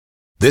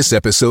This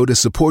episode is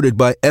supported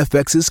by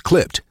FX's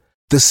Clipped,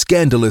 the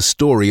scandalous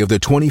story of the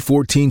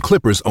 2014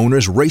 Clippers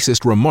owner's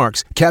racist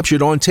remarks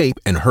captured on tape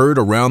and heard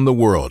around the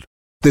world.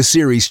 The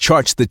series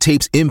charts the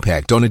tape's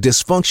impact on a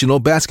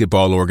dysfunctional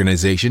basketball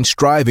organization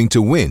striving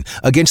to win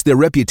against their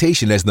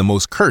reputation as the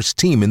most cursed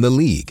team in the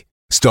league.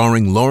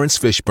 Starring Lawrence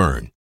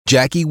Fishburne,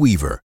 Jackie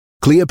Weaver,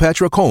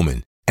 Cleopatra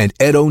Coleman, and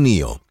Ed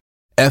O'Neill.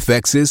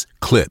 FX's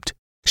Clipped,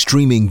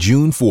 streaming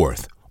June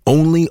 4th,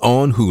 only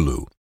on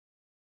Hulu.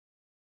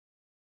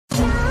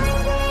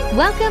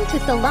 Welcome to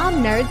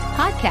Salaam Nerds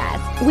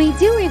Podcast. We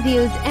do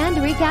reviews and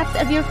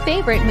recaps of your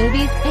favorite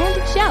movies and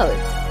shows.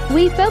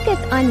 We focus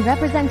on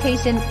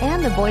representation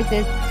and the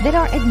voices that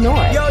are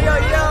ignored. Yo, it's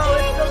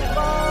the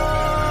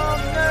Salaam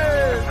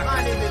Nerds.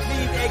 My name is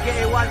Leave,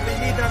 a.k.a. Watch Me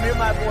Leave, and I'm here with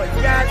my boy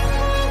Jack.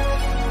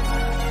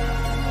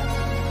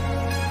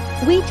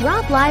 We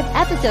drop live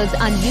episodes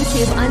on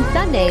YouTube on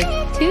Sundays,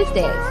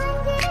 Tuesdays,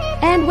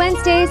 and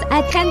Wednesdays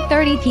at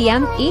 10:30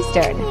 p.m.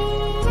 Eastern.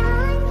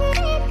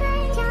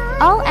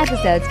 All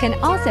episodes can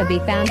also be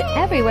found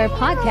everywhere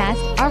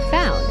podcasts are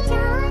found.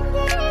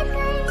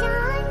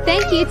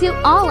 Thank you to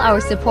all our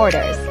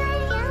supporters.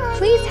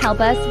 Please help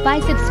us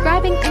by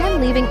subscribing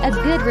and leaving a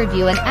good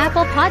review on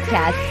Apple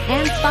Podcasts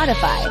and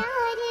Spotify.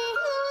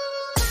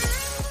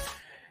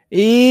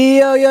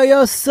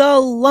 Yo,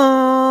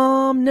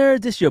 Salaam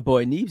Nerds. This is your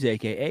boy Neves,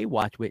 a.k.a.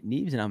 Watch with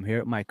Neves, and I'm here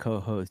with my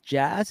co-host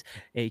Jazz,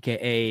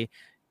 a.k.a.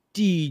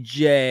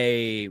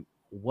 DJ.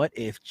 What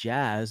if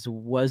Jazz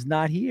was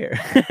not here?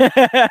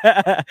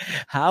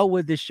 How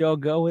would the show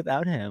go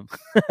without him?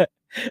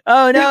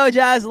 Oh no,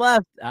 Jazz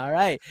left. All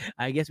right.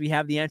 I guess we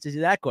have the answer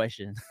to that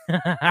question.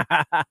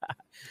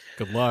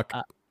 Good luck.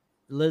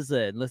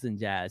 Listen,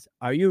 Jazz.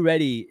 Are you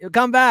ready?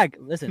 Come back.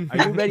 Listen,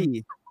 are you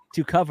ready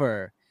to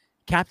cover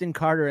Captain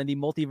Carter and the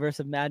Multiverse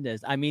of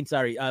Madness?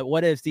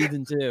 What if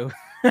season 2?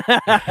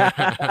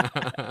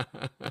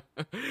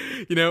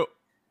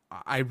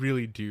 I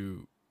really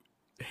do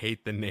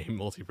hate the name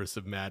Multiverse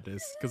of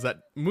Madness because that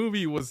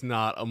movie was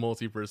not a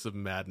multiverse of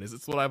madness.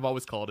 It's what I've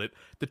always called it,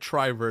 the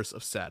triverse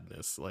of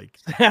sadness. Like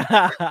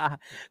that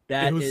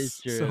is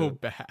true. So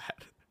bad.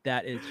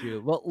 That is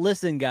true. Well,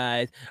 listen,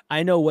 guys,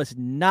 I know what's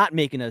not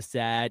making us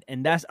sad,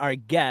 and that's our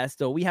guest.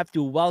 So we have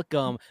to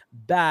welcome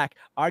back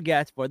our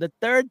guest for the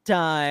third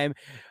time.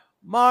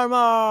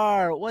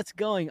 Marmar, what's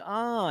going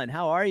on?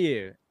 How are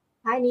you?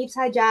 Hi, Neeps.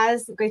 Hi,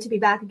 Jazz. Great to be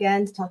back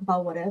again to talk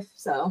about What If.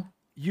 So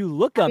you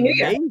look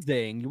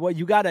amazing. Well,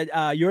 you got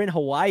you're in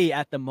Hawaii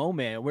at the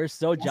moment. We're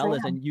so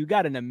jealous, and you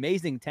got an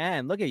amazing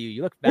tan. Look at you.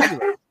 You look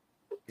fabulous.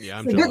 Yeah,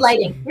 I'm good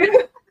lighting.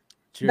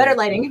 Better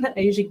lighting than I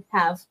usually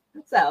have.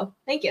 So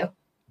thank you.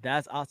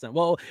 That's awesome.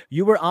 Well,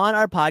 you were on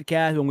our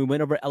podcast when we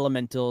went over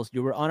Elementals.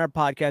 You were on our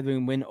podcast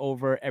when we went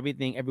over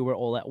Everything Everywhere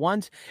All at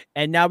Once.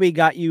 And now we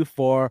got you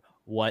for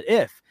What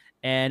If.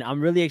 And I'm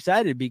really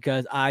excited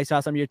because I saw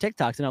some of your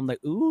TikToks and I'm like,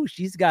 ooh,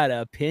 she's got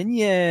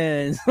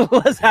opinions.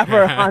 Let's have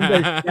her on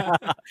the show.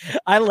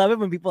 I love it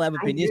when people have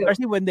opinions,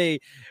 especially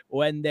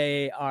when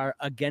they are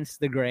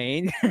against the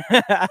grain.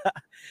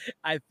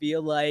 I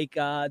feel like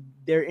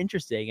they're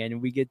interesting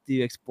and we get to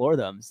explore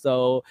them.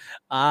 So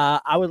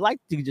I would like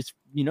to just,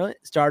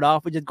 start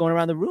off with just going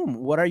around the room.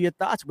 What are your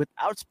thoughts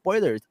without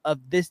spoilers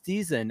of this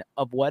season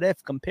of What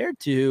If compared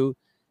to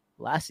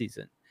last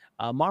season?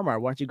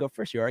 Marmar, why don't you go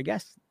first? You're our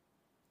guest.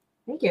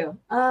 Thank you.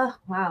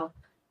 Wow.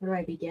 Where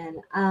do I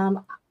begin?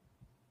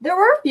 There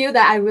were a few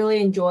that I really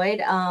enjoyed.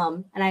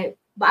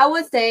 But I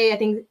would say I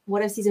think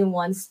What If season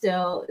 1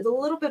 still is a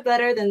little bit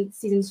better than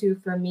season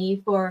 2 for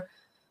me for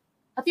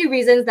a few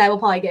reasons that we'll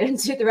probably get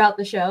into throughout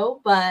the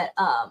show. But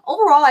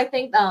overall, I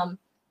think some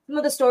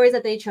of the stories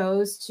that they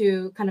chose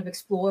to kind of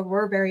explore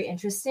were very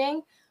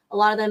interesting. A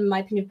lot of them, in my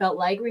opinion, felt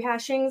like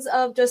rehashings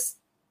of just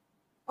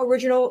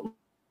original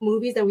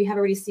movies that we have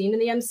already seen in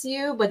the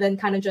MCU, but then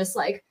kind of just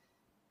like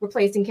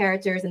replacing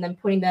characters and then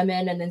putting them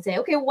in and then say,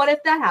 okay, what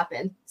if that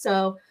happened?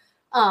 So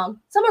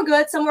some are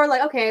good. Some were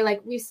like, okay, like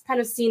we've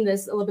kind of seen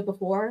this a little bit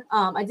before.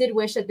 I did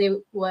wish that they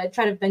would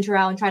try to venture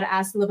out and try to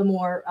ask a little bit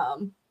more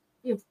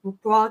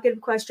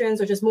provocative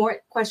questions or just more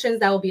questions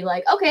that will be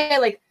like, okay,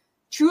 like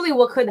truly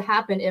what could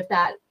happen if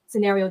that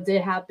scenario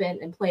did happen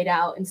and played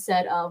out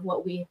instead of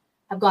what we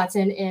have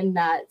gotten in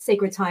that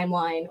sacred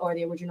timeline or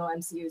the original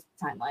MCU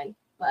timeline.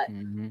 But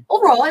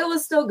overall, it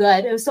was still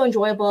good. It was so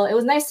enjoyable. It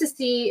was nice to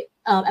see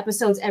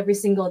episodes every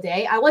single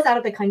day. I was out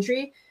of the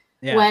country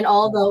when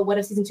all the What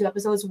If season 2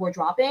 episodes were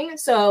dropping.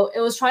 So it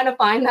was trying to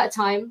find that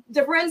time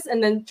difference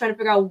and then trying to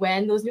figure out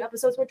when those new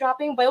episodes were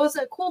dropping. But it was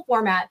a cool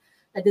format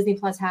that Disney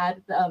Plus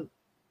had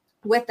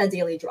with the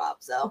daily drop.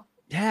 So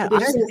yeah, I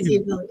actually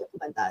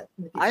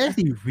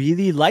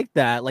really like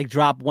that. Like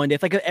drop one day.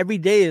 It's like every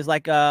day is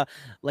like a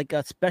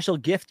special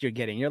gift you're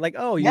getting. You're like,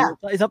 oh,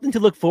 it's something to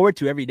look forward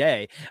to every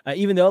day.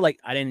 Even though like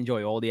I didn't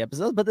enjoy all the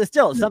episodes, but there's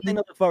still something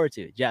to look forward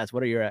to. Jazz,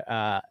 what are your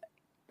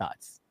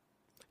thoughts?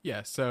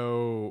 Yeah,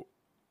 so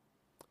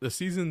the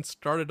season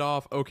started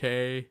off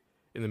okay.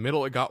 In the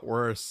middle, it got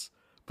worse.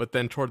 But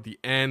then toward the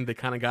end, they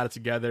kind of got it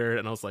together.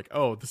 And I was like,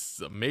 oh, this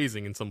is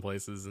amazing in some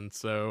places. And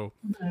so,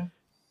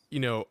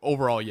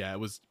 overall, yeah, it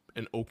was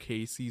an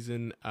okay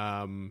season.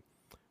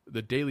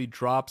 The daily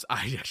drops,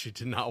 I actually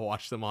did not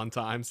watch them on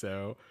time,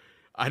 so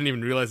I didn't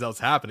even realize that was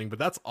happening. But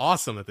that's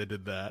awesome that they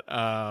did that.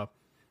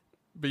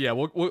 But yeah,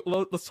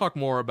 let's talk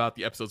more about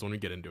the episodes when we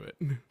get into it.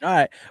 All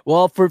right.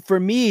 Well, for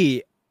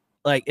me,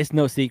 like, it's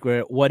no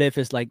secret. What If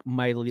is like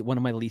one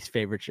of my least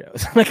favorite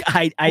shows. Like,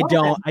 I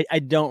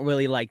don't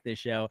really like this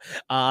show.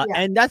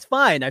 And that's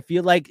fine. I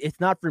feel like it's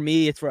not for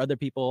me, it's for other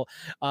people.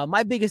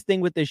 My biggest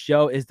thing with this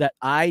show is that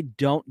I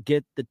don't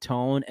get the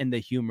tone and the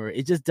humor.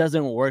 It just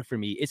doesn't work for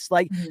me. It's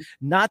like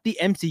not the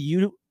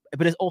MCU,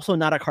 but it's also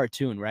not a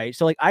cartoon, right?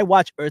 So like, I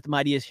watch Earth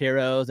Mightiest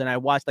Heroes and I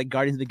watch like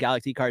Guardians of the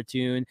Galaxy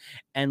cartoon,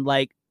 and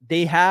like,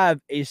 they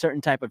have a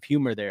certain type of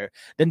humor there.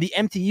 Then the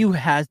MCU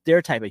has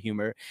their type of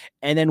humor,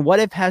 and then What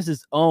If has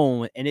its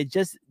own, and it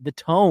just, the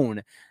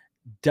tone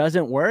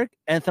doesn't work.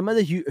 And some of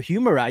the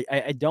humor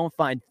I don't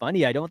find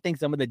funny. I don't think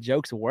some of the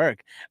jokes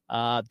work.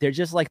 They're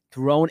just like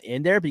thrown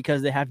in there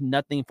because they have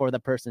nothing for the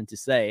person to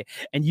say,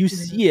 and you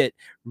see it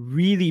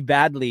really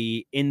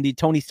badly in the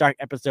Tony Stark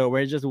episode,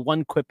 where it's just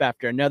one quip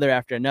after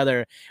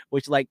another,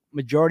 which like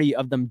majority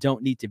of them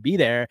don't need to be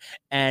there.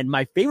 And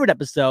my favorite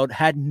episode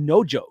had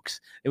no jokes.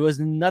 It was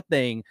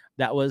nothing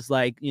that was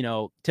like, you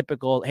know,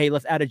 typical, hey,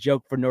 let's add a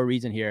joke for no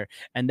reason here.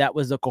 And that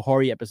was the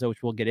Kohori episode,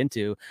 which we'll get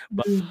into.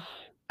 But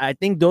I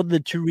think those are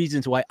the two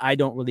reasons why I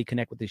don't really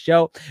connect with the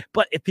show.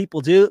 But if people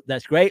do,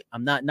 that's great.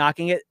 I'm not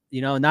knocking it.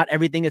 You know, not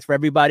everything is for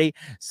everybody.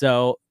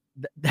 So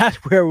that's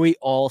where we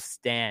all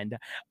stand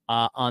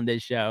on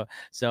this show.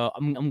 So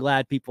I'm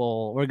glad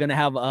we're going to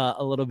have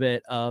a little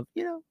bit of,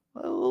 you know,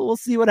 we'll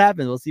see what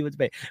happens. We'll see what's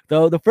made.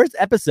 Though the first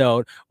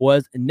episode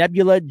was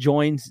Nebula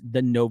joins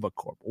the Nova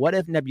Corp. What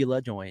if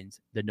Nebula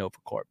joins the Nova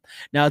Corp?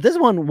 Now, this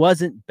one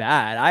wasn't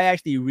bad. I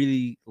actually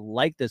really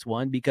liked this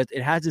one because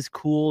it has this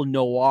cool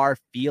noir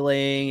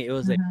feeling. It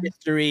was a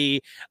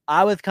mystery.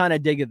 I was kind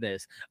of digging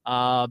this.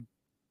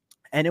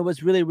 And it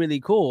was really, really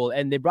cool.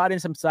 And they brought in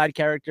some side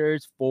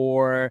characters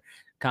for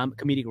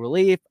comedic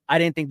relief. I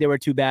didn't think they were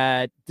too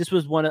bad. This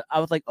was I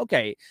was like,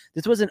 okay,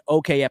 this was an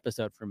okay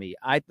episode for me.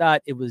 I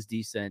thought it was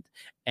decent.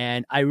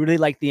 And I really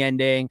liked the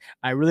ending.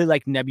 I really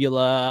liked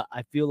Nebula.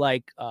 I feel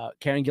like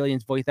Karen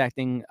Gillian's voice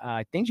acting,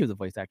 I think she was a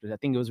voice actress. I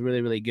think it was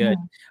really, really good.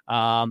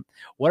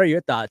 What are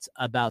your thoughts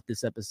about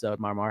this episode,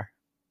 Marmar?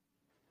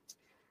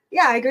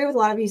 Yeah, I agree with a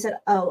lot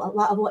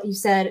of what you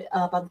said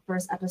about the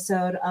first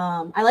episode.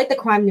 I like the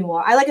crime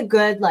noir. I like a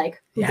good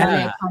like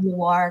whodunit crime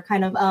noir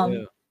kind of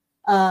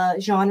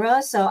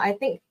genre. So I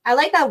think I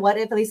like that. What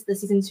If, at least the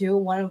season 2,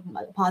 one of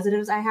the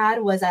positives I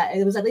had was that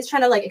it was at least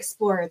trying to like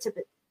explore,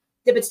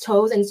 dip its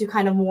toes into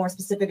kind of more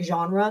specific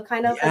genre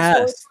kind of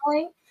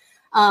storytelling.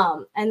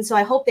 And so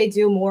I hope they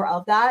do more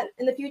of that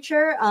in the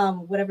future.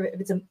 Whatever, if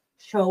it's a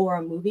show or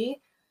a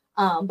movie.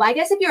 But I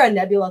guess if you're a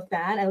Nebula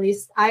fan, at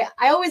least I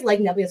always like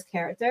Nebula's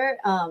character.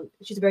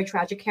 She's a very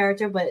tragic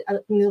character, but I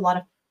think there's a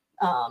lot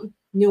of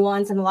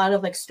nuance and a lot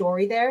of like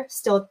story there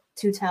still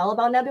to tell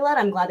about Nebula. And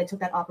I'm glad they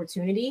took that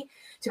opportunity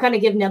to kind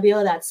of give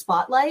Nebula that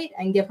spotlight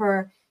and give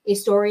her a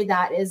story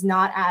that is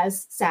not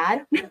as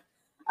sad.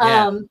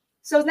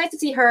 So it's nice to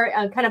see her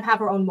kind of have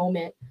her own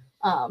moment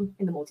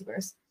in the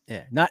multiverse.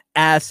 Yeah, not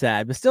as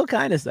sad, but still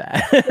kind of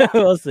sad.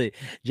 We'll see.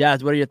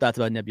 Jazz, what are your thoughts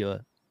about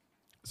Nebula?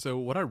 So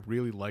what I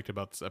really liked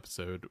about this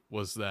episode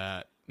was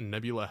that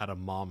Nebula had a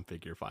mom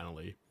figure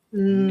finally.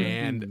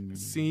 And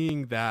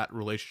seeing that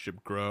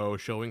relationship grow,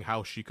 showing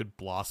how she could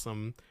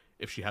blossom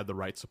if she had the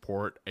right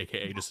support,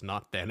 aka just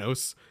not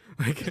Thanos.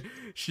 Like,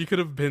 she could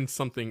have been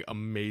something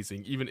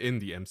amazing, even in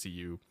the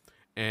MCU.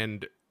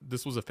 And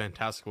this was a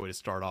fantastic way to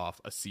start off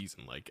a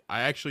season. Like,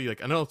 I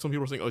know some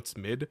people are saying, oh, it's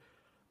mid.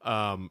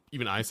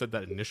 Even I said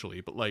that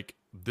initially, but like,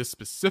 this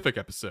specific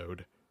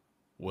episode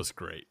was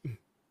great.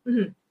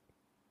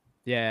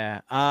 Yeah,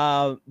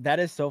 that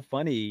is so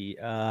funny.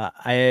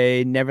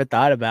 I never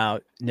thought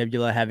about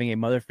Nebula having a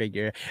mother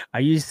figure. Are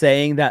you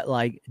saying that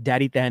like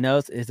Daddy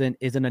Thanos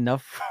isn't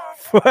enough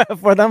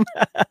for them?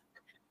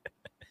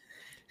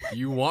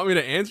 You want me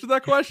to answer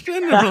that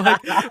question? Like,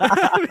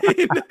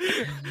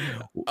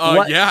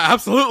 yeah,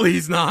 absolutely.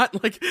 He's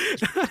not like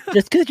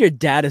just because your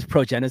dad is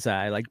pro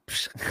genocide. Like,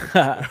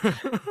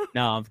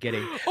 no, I'm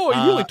kidding. Oh,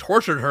 he really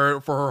tortured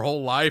her for her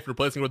whole life,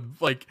 replacing her with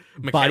like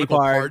mechanical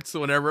parts or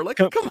whatever. Like,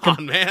 come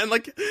on, man.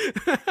 Like,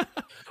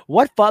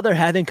 what father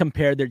hasn't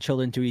compared their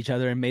children to each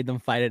other and made them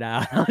fight it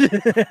out?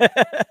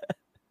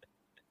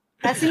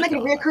 That seemed like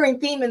a recurring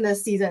theme in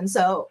this season.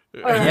 So,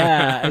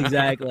 yeah,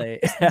 exactly.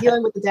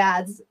 Dealing with the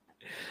dads.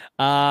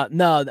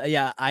 No,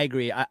 yeah, I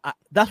agree. I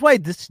that's why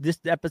this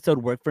episode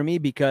worked for me,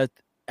 because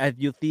as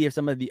you see of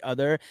some of the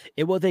other,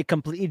 it was a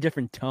completely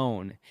different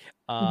tone.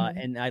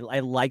 And I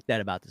like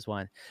that about this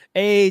one.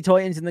 Hey,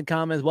 Toyin's in the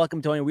comments.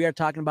 Welcome, Toyin. We are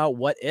talking about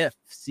What If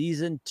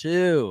Season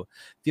 2.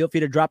 Feel free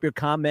to drop your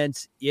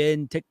comments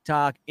in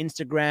TikTok,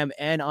 Instagram,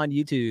 and on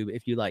YouTube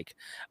if you like.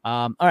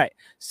 All right.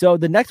 So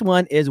the next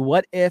one is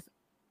What If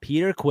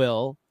Peter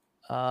Quill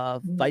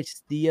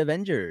fights the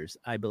Avengers,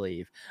 I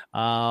believe.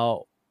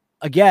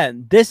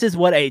 Again, this is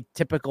what a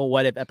typical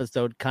What If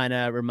episode kind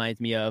of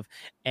reminds me of.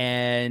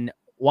 And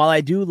while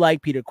I do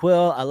like Peter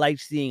Quill, I like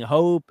seeing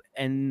hope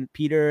and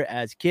Peter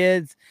as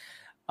kids.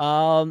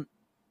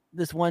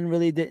 This one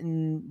really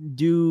didn't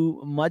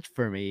do much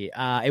for me.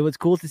 It was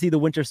cool to see the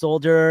Winter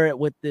Soldier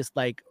with this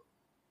like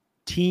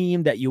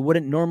team that you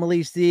wouldn't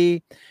normally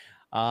see.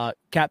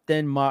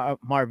 Captain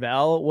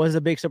Marvel was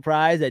a big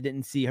surprise. I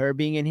didn't see her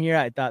being in here.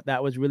 I thought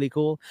that was really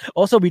cool.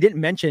 Also, we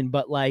didn't mention,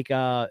 but like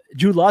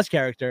Jude Law's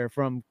character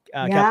from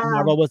Captain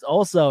Marvel was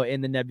also in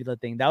the Nebula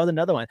thing. That was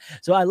another one.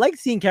 So I like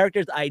seeing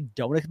characters I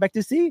don't expect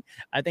to see.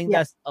 I think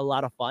that's a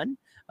lot of fun.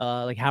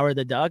 Like Howard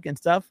the Duck and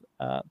stuff.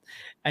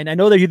 And I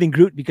know they're using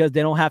Groot because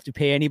they don't have to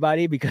pay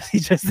anybody because he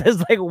just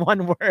says like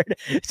one word.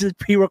 It's just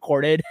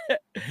pre-recorded.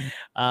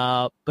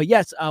 But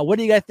yes, what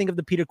do you guys think of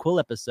the Peter Quill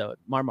episode,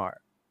 Marmar?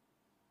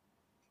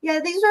 Yeah,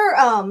 these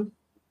are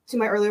to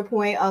my earlier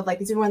point of like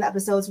these are one of the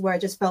episodes where it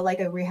just felt like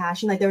a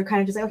rehashing. Like they were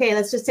kind of just like, okay,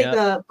 let's just take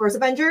the first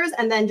Avengers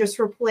and then just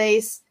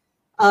replace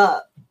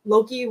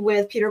Loki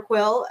with Peter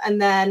Quill,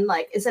 and then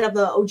like instead of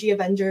the OG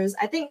Avengers,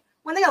 I think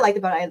one thing I liked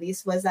about it at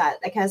least was that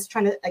like has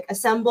trying to like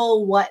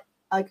assemble what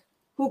like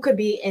who could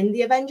be in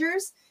the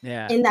Avengers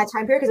in that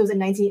time period because it was in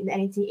the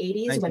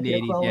 1980s when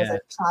Peter Quill was a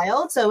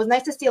child. So it was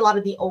nice to see a lot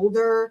of the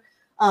older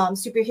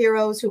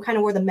superheroes who kind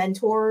of were the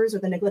mentors or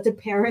the neglected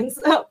parents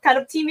kind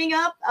of teaming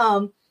up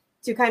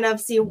to kind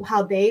of see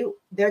how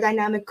their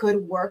dynamic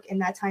could work in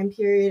that time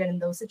period and in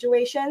those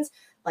situations.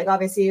 Like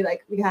obviously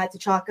like we had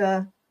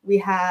T'Chaka, we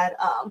had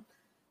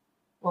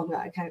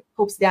kind of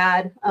Hope's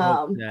dad,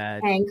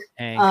 Hank.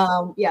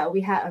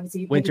 We had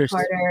obviously Peggy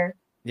Carter,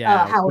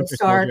 Howard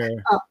Stark.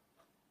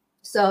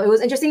 So it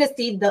was interesting to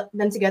see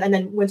them together, and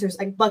then Winter's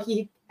like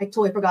Bucky. I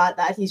totally forgot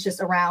that he's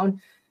just around,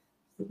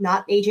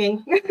 not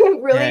aging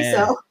really.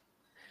 So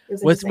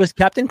was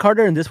Captain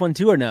Carter in this one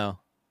too, or no?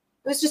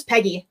 It was just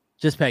Peggy.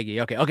 Just Peggy.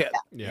 Okay.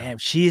 Yeah. Damn,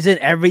 she's in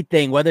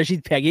everything, whether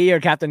she's Peggy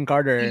or Captain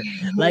Carter.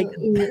 Like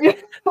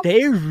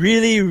they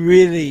really,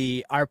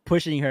 really are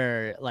pushing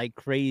her like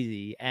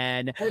crazy.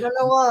 And I don't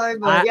know why,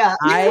 but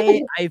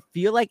I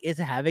feel like it's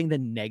having the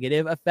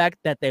negative effect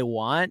that they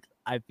want.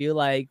 I feel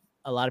like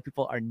a lot of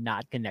people are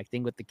not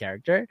connecting with the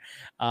character.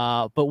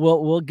 But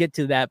we'll get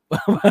to that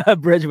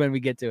bridge when we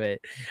get to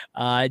it.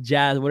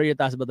 Jazz, what are your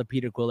thoughts about the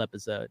Peter Quill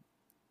episode?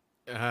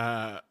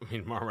 I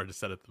mean, Marmar just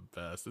said it the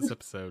best. This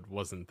episode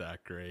wasn't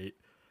that great.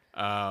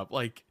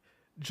 Like,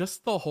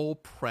 just the whole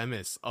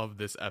premise of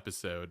this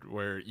episode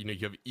where, you know,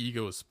 you have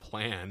Ego's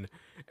plan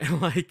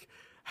and, like,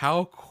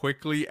 how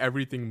quickly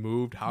everything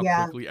moved, how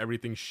quickly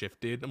everything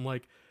shifted. I'm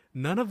like,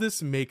 none of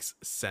this makes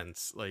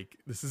sense. Like,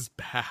 this is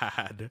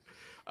bad.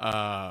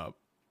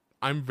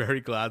 I'm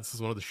very glad this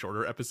is one of the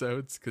shorter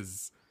episodes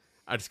because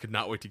I just could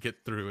not wait to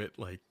get through it.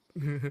 Like,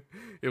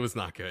 it was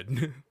not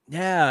good.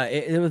 Yeah,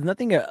 there was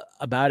nothing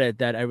about it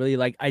that I really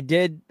like. I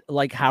did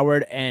like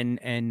Howard and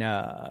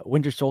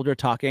Winter Soldier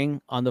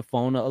talking on the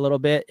phone a little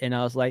bit, and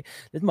I was like,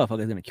 "This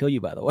motherfucker's gonna kill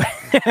you." By the way,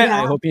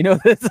 I hope you know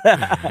this.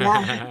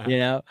 You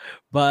know,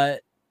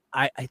 but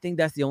I think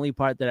that's the only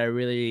part that I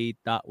really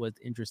thought was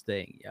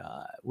interesting,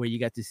 where you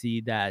got to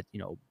see that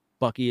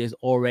Bucky is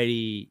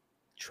already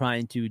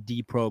trying to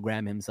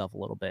deprogram himself a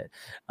little bit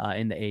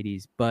in the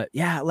 80s. But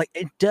yeah, like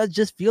it does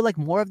just feel like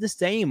more of the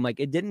same. Like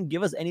it didn't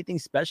give us anything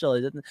special.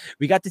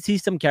 We got to see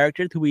some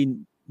characters who we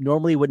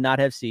normally would not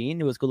have seen.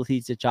 It was cool to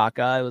see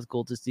T'Chaka. It was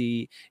cool to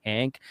see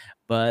Hank,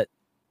 but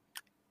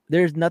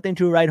there's nothing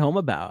to write home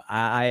about.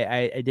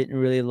 I didn't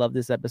really love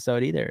this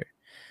episode either.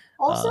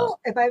 Also,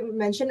 if I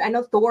mentioned, I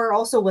know Thor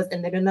also was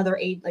in there, another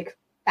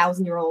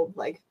 1,000-year-old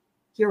like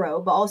hero,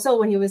 but also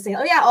when he was saying,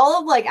 oh yeah, all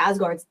of like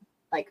Asgard's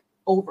like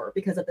over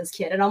because of this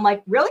kid, and I'm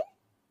like, really?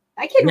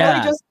 That kid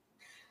really just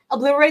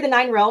obliterate the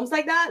 9 realms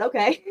like that?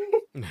 Okay.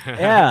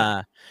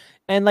 Yeah.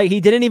 And like he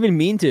didn't even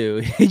mean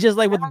to. He just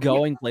like was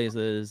going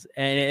places,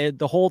 and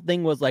the whole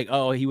thing was like,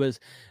 oh, he was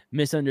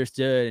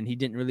misunderstood, and he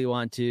didn't really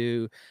want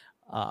to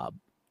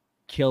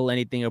kill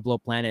anything or blow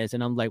planets.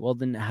 And I'm like, well,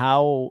 then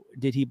how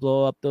did he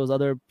blow up those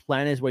other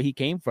planets where he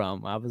came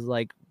from? I was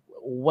like,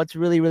 what's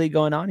really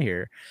going on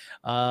here?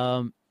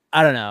 I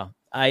don't know.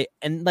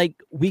 And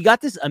we got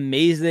this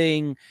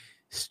amazing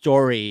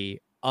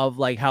story of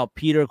like how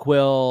Peter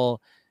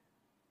Quill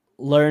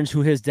learns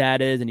who his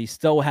dad is and he's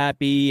so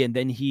happy, and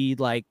then he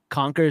like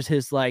conquers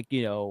his like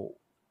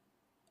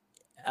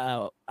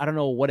I don't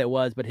know what it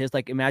was, but his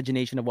like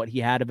imagination of what he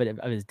had of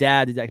his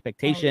dad, his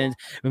expectations.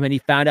 And when he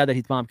found out that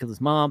his mom killed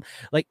his mom,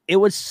 like it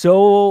was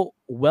so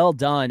well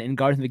done in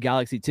Guardians of the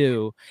Galaxy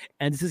 2,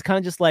 and this is kind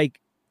of just like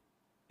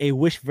a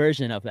Wish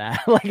version of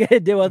that. Like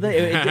it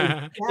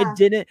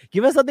didn't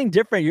give us something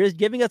different. You're just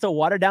giving us a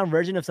watered down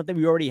version of something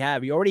we already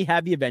have. We already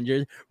have the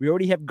Avengers. We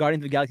already have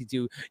Guardians of the Galaxy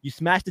 2. You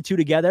smashed the two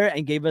together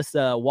and gave us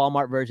a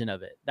Walmart version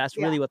of it. That's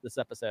really what this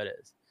episode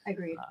is.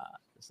 Agreed.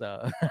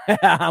 So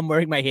I'm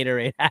wearing my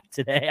haterade hat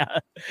today.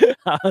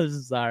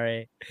 I'm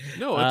sorry.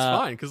 No, it's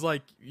fine because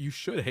like you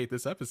should hate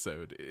this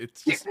episode.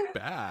 It's just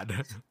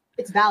bad.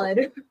 It's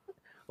valid.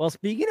 Well,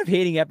 speaking of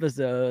hating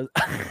episodes,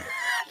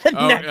 The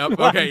Oh, next yep,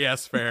 one. okay,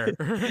 yes, fair.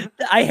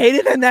 I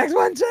hated the next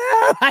one too.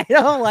 I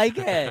don't like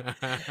it.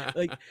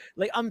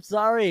 Like I'm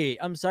sorry,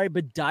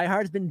 but Die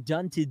Hard's been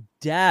done to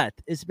death.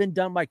 It's been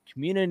done by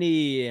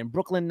Community and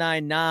Brooklyn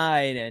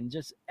Nine-Nine and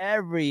just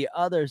every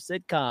other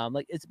sitcom.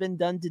 Like it's been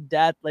done to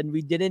death, and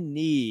we did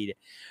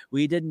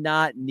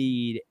not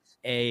need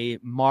a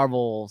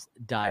Marvel's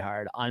Die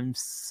Hard. I'm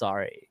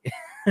sorry.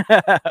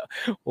 Well,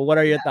 what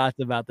are your thoughts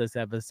about this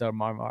episode,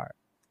 Marmar?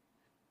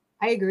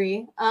 I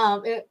agree.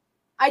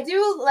 I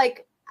do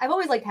like. I've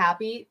always liked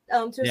Happy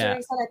to a certain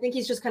extent. I think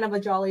he's just kind of a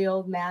jolly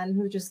old man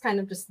who just kind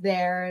of just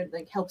there,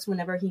 like helps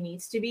whenever he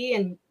needs to be,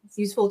 and it's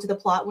useful to the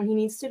plot when he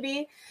needs to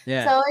be.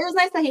 Yeah. So it was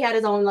nice that he had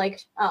his own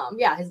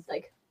his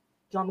like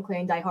John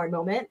McClane Die Hard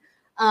moment.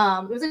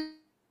 It was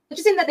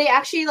interesting that they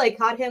actually like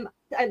caught him.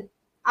 And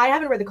I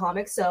haven't read the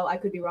comics, so I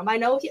could be wrong. But I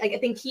know I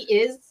think he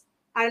is.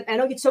 I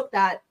know he took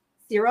that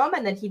serum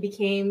and then he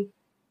became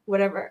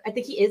whatever. I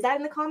think he is that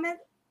in the comics.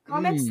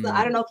 I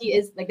don't know if he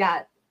is like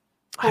that.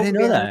 I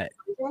didn't know that.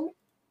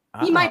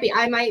 He might be.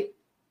 I might.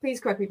 Please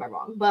correct me if I'm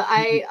wrong. But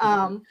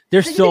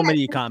there's so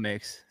many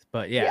comics.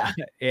 But yeah,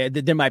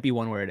 there might be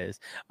one where it is.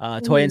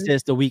 Toy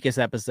insists the weakest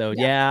episode.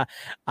 Yeah,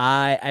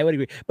 I would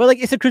agree. But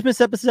like, it's a Christmas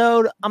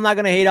episode. I'm not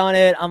gonna hate on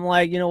it. I'm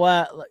like, you know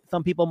what? Like,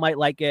 some people might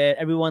like it.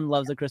 Everyone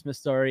loves a Christmas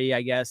story,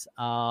 I guess.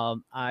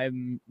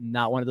 I'm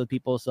not one of those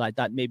people, so I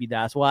thought maybe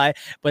that's why.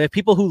 But if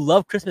people who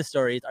love Christmas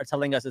stories are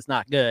telling us it's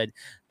not good,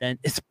 then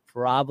it's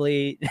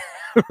probably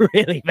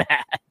really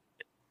bad.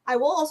 I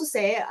will also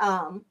say,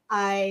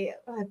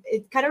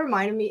 it kind of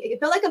reminded me. It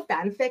felt like a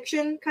fan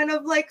fiction kind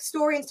of like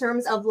story in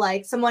terms of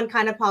like someone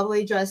kind of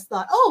probably just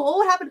thought, oh, well,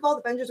 what happened if all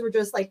the Avengers were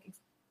just like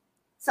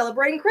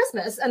celebrating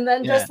Christmas, and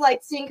then just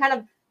like seeing kind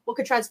of what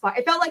could transpire.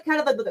 It felt like kind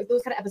of like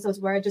those kind of episodes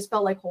where it just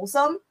felt like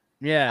wholesome.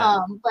 Yeah.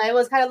 But it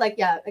was kind of like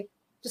like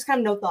just kind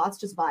of no thoughts,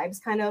 just vibes,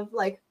 kind of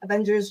like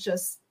Avengers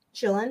just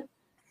chilling.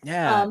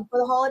 Yeah. For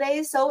the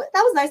holidays, so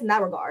that was nice in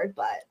that regard,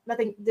 but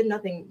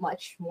nothing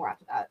much more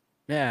after that.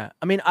 Yeah,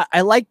 I mean,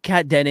 I like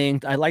Kat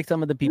Dennings. I like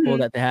some of the people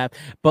that they have,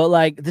 but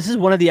like this is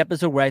one of the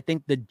episodes where I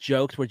think the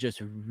jokes were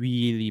just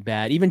really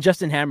bad. Even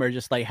Justin Hammer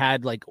just like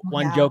had like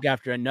one joke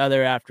after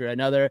another,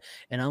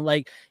 and I'm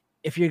like,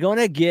 if you're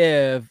gonna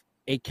give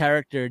a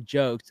character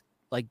jokes,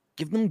 like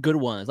give them good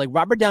ones. Like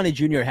Robert Downey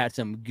Jr. had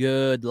some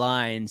good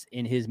lines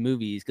in his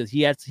movies because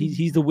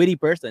he's a witty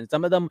person.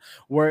 Some of them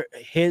were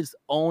his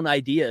own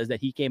ideas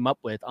that he came up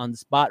with on the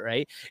spot,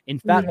 right? In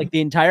fact, like the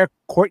entire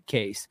court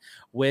case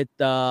with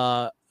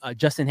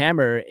Justin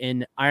Hammer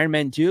in Iron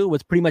Man 2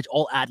 was pretty much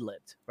all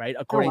ad-libbed, right?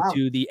 According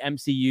to the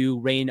MCU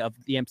reign of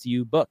the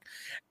MCU book.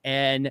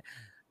 And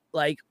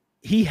like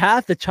he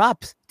has the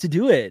chops to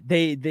do it.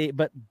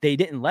 But they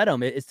didn't let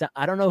him.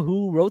 I don't know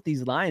who wrote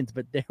these lines,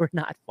 but they were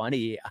not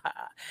funny.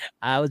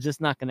 I was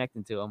just not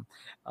connecting to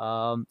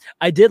them.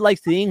 I did like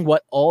seeing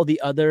what all the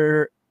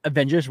other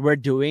Avengers were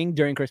doing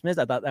during Christmas.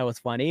 I thought that was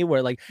funny,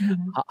 where like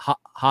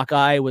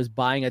Hawkeye was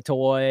buying a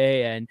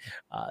toy, and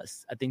I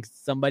think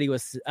somebody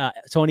was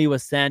Tony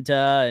was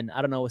Santa, and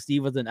I don't know,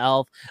 Steve was an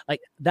elf.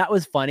 Like that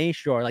was funny,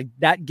 sure. Like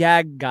that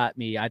gag got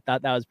me. I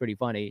thought that was pretty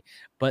funny,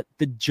 but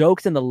the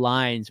jokes and the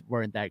lines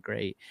weren't that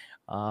great.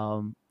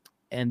 And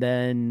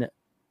then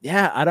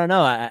I don't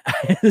know.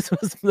 This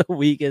was the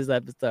weakest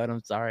episode.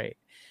 I'm sorry.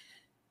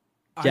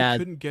 I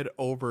couldn't get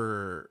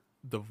over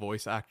the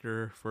voice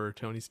actor for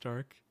Tony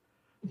Stark.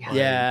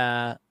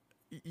 Yeah.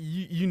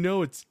 You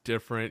know it's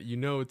different. You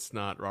know it's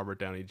not Robert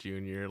Downey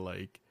Jr.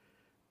 Like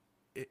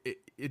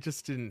it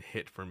just didn't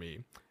hit for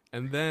me.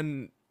 And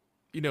then,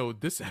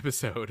 this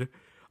episode,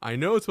 I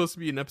know it's supposed to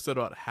be an episode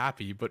about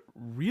Happy, but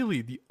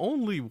really the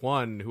only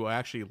one who I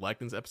actually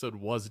liked in this episode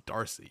was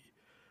Darcy.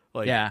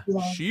 Like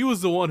she was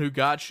the one who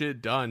got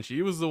shit done.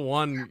 She was the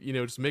one,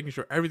 just making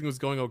sure everything was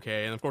going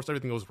okay. And of course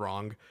everything goes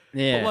wrong.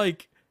 Yeah. But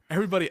like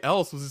everybody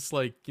else was just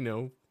like,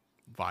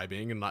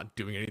 vibing and not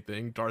doing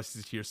anything.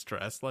 Darcy's here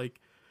stressed. Like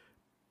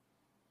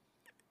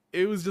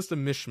it was just a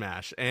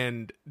mishmash,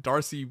 and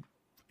Darcy,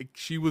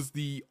 she was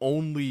the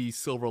only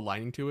silver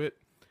lining to it.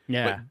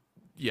 But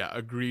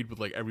agreed with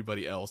like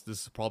everybody else.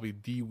 This is probably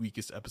the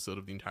weakest episode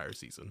of the entire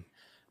season.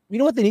 You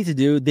know what they need to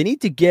do? They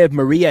need to give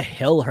Maria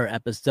Hill her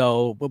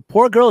episode. But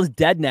poor girl is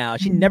dead now.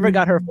 She never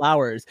got her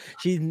flowers.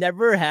 She's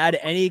never had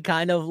any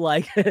kind of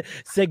like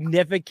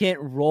significant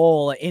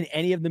role in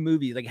any of the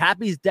movies. Like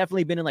Happy's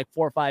definitely been in like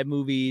 4 or 5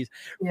 movies.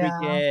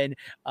 Freaking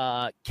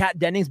Kat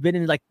Dennings been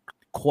in like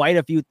quite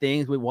a few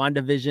things with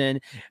WandaVision.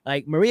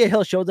 Like Maria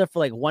Hill shows up for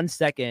like 1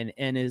 second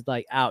and is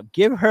like out.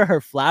 Give her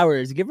her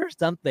flowers. Give her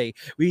something.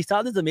 We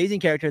saw this amazing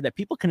character that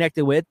people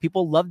connected with.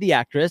 People loved the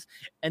actress,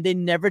 and they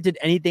never did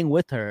anything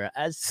with her.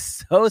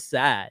 That's so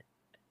sad.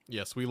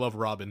 Yes, we love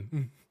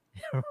Robin.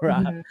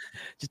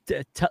 Just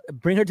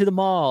bring her to the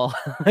mall.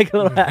 Like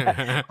How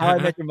I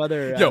Met Your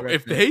Mother. Yo,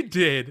 if they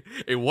did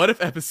a what if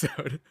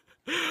episode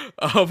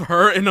of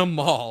her in a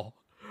mall,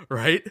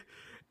 right?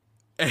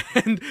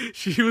 And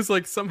she was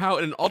like somehow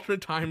in an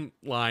alternate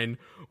timeline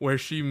where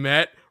she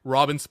met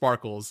Robin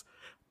Sparkles,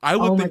 I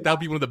would Oh my think that would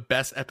be one of the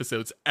best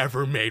episodes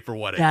ever made for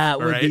What If. That all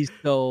would right? be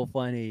so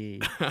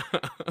funny.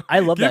 I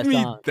love Give that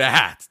me song.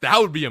 that. That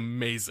would be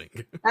amazing.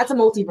 That's a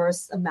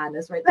multiverse of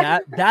madness right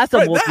there. That's a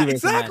Right, multiverse. Man.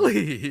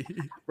 exactly.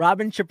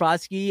 Robin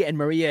Chaprosky and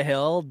Maria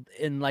Hill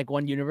in like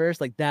one universe,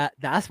 like that.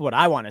 That's what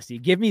I want to see.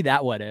 Give me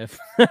that What If.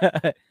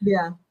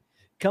 Yeah.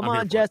 Come I'm here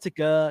on, for it.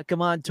 Jessica.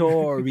 Come on,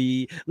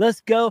 Tori.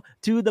 Let's go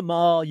to the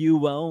mall. You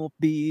won't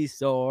be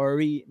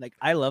sorry. Like,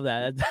 I love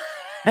that.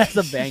 That's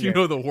a banger. You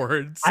know the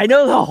words. I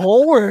know the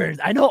whole words.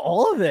 I know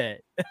all of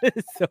it.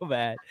 It's so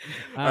bad.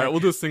 All right, we'll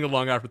do a sing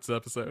along after this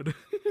episode.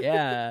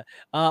 Yeah.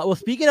 Well,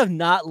 speaking of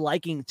not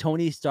liking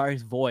Tony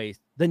Stark's voice,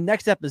 the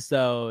next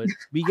episode,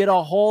 we get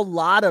a whole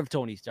lot of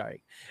Tony Stark.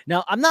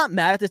 Now, I'm not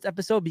mad at this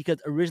episode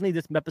because originally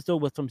this episode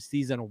was from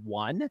season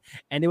 1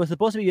 and it was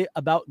supposed to be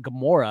about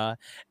Gamora.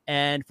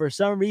 And for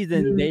some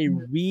reason, they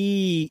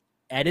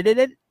re-edited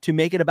it to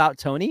make it about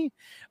Tony.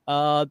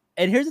 And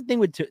here's the thing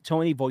with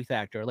Tony voice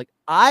actor. Like,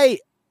 I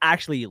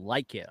actually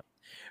like him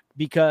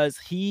because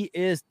he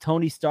is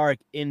Tony Stark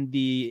in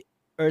the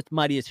Earth's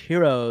Mightiest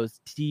Heroes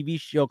TV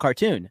show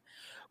cartoon.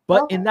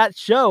 But in that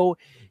show,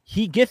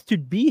 he gets to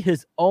be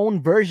his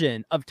own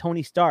version of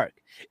Tony Stark.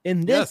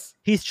 In this,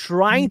 he's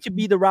trying to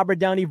be the Robert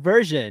Downey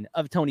version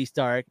of Tony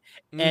Stark,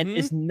 and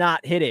it's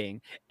not hitting.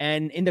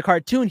 And in the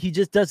cartoon, he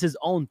just does his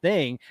own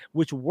thing,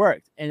 which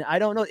worked. And I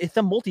don't know, it's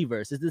a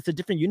multiverse. It's a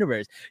different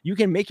universe. You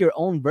can make your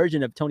own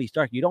version of Tony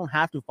Stark. You don't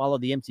have to follow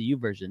the MCU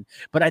version.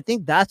 But I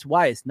think that's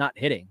why it's not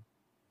hitting.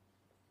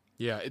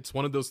 Yeah, it's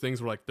one of those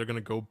things where like they're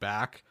gonna go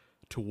back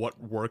to what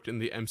worked in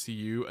the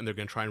MCU and they're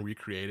gonna try and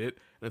recreate it,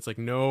 and it's like,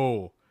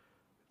 no,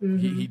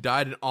 he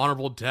died an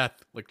honorable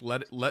death. Like,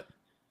 let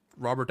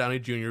Robert Downey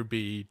Jr.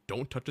 be.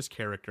 Don't touch his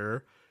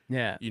character.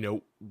 Yeah, you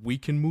know, we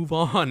can move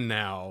on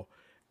now.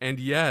 And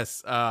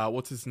yes,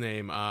 what's his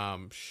name?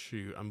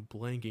 Shoot, I'm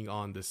blanking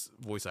on this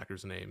voice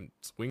actor's name.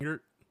 It's Wingert,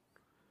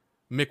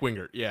 Mick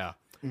Wingert. Yeah.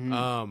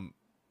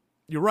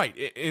 You're right.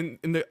 In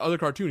the other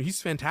cartoon,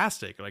 he's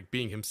fantastic, like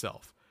being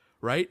himself.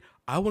 Right?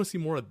 I want to see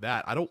more of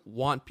that. I don't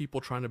want people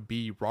trying to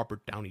be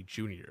Robert Downey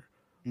Jr.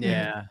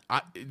 Yeah.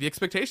 The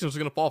expectations are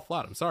going to fall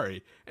flat. I'm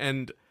sorry.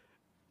 And,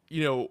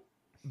 you know,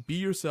 be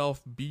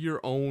yourself, be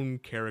your own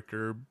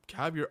character,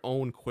 have your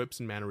own quips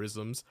and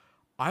mannerisms.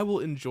 I will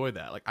enjoy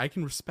that. Like, I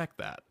can respect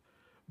that.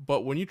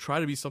 But when you try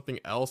to be something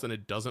else and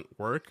it doesn't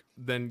work,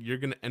 then you're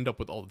going to end up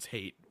with all this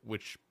hate,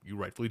 which you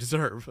rightfully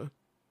deserve.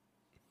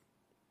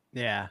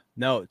 Yeah.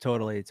 No,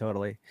 totally.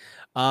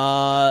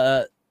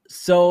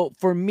 So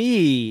for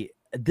me,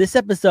 this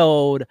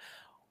episode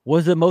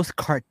was the most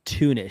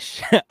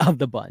cartoonish of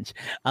the bunch.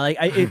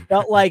 It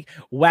felt like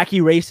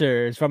Wacky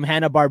Racers from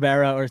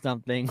Hanna-Barbera or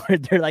something, where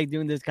they're like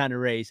doing this kind of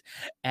race,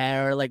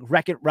 or like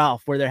Wreck-It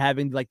Ralph, where they're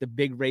having like the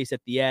big race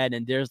at the end,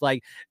 and there's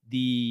like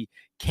the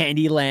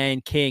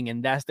Candyland King,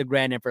 and that's the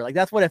Grand Emperor. Like,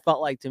 that's what it felt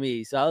like to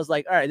me. So I was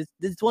like, all right,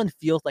 this one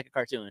feels like a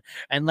cartoon,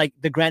 and like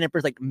the Grand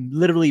Emperor's like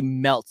literally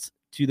melts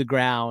to the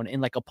ground in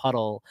like a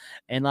puddle,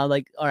 and I'm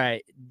like, all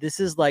right,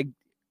 this is like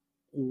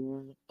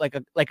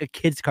a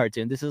kid's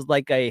cartoon. This is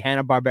like a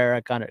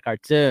Hanna-Barbera kind of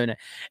cartoon,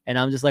 and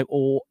I'm just like,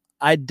 oh,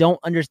 I don't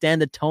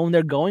understand the tone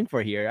they're going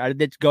for here. Are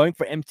they going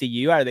for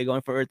MCU? Are they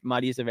going for Earth's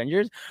Mightiest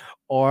Avengers,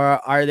 or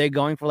are they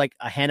going for like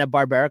a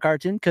Hanna-Barbera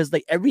cartoon? Because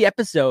like every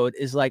episode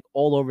is like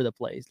all over the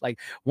place. Like,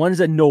 one is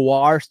a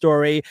noir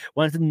story,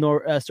 one's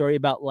a story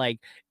about like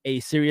a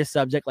serious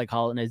subject like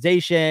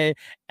colonization,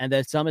 and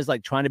then some is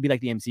like trying to be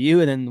like the MCU,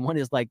 and then one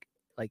is like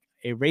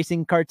a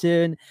racing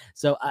cartoon.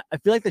 So I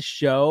feel like the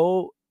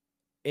show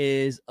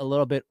is a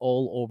little bit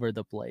all over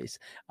the place.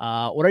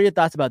 What are your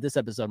thoughts about this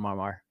episode,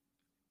 Marmar?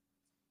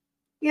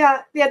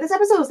 Yeah, this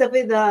episode was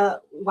definitely the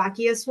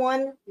wackiest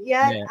one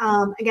yet.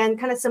 Yeah. Again,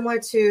 kind of similar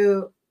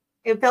to,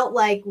 it felt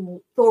like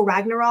Thor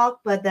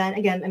Ragnarok, but then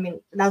again, I mean,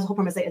 that was the whole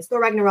premise. It's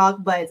Thor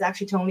Ragnarok, but it's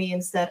actually Tony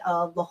instead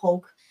of the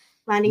Hulk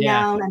landing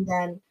down, and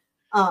then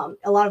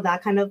a lot of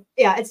that kind of,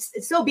 it's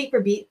still beat for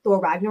beat Thor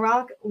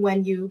Ragnarok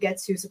when you get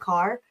to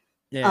Sakaar.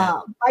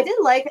 I did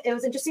like, it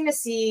was interesting to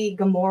see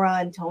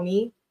Gamora and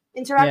Tony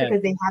interact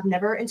because they have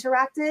never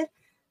interacted.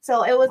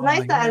 So it was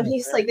nice that at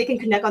least like they can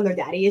connect on their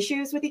daddy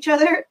issues with each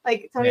other.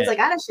 Like, Tony's like,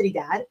 I had a shitty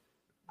dad.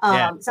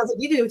 Sounds like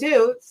you do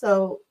too.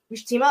 So we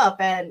should team up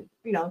and,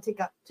 you know, take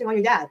on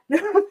your dad.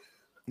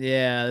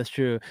 Yeah, that's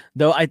true.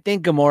 Though I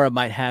think Gamora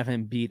might have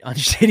him beat on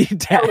shitty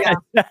dad.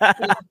 Yeah.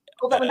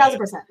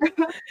 1000%.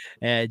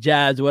 Yeah,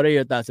 Jazz, what are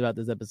your thoughts about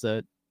this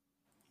episode?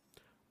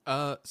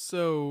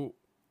 So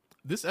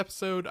this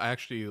episode I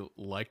actually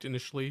liked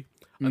initially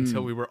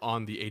until we were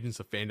on the Agents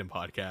of Fandom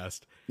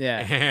podcast. Yeah.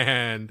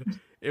 And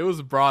it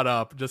was brought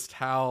up just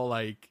how,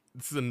 like,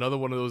 this is another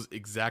one of those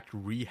exact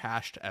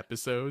rehashed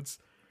episodes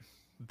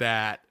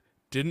that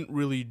didn't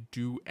really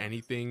do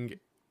anything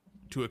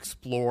to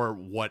explore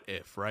what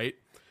if, right?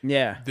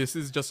 Yeah. This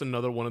is just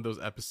another one of those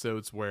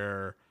episodes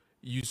where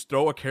you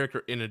throw a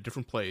character in a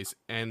different place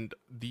and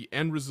the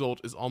end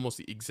result is almost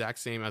the exact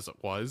same as it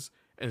was,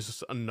 and it's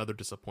just another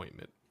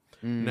disappointment.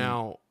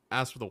 Now,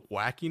 as for the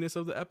wackiness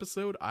of the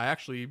episode, I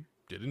actually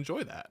did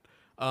enjoy that.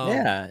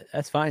 Yeah,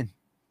 that's fine.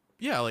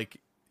 Yeah, like,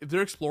 if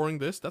they're exploring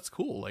this, that's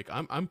cool. Like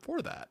I'm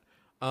for that.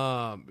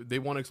 They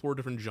want to explore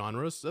different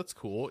genres. That's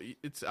cool.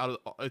 It's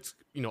it's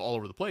all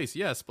over the place.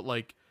 Yes, but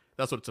like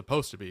that's what it's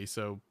supposed to be.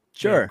 So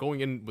Sure.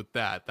 going in with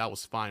that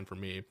was fine for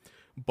me.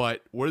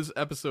 But where this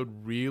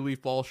episode really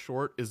falls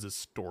short is the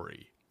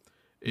story.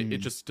 It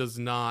just does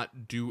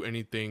not do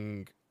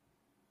anything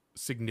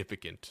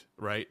significant,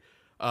 right?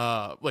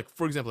 Like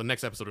for example, the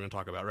next episode we're going to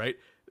talk about, right?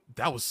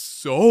 That was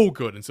so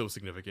good and so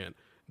significant.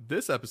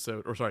 This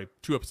episode, or sorry,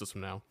 2 episodes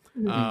from now,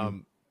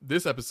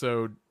 this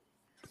episode,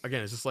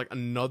 again, it's just like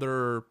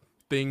another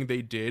thing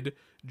they did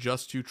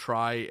just to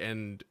try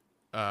and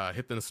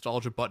hit the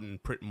nostalgia button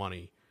and print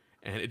money,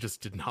 and it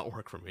just did not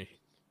work for me.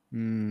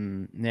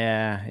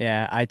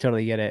 Yeah, I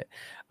totally get it.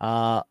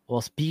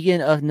 Well,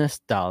 speaking of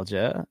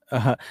nostalgia,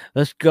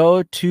 let's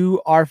go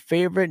to our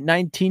favorite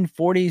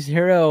 1940s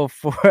hero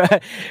for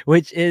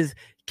which is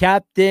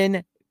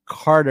Captain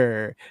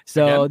Carter.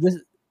 So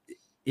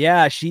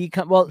she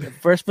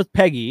first was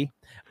Peggy,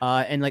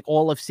 and like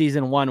all of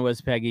season 1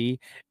 was Peggy,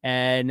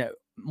 and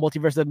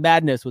Multiverse of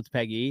Madness was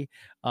Peggy,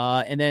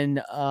 and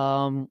then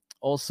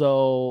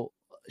also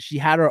she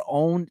had her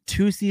own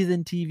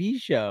 2-season TV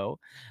show.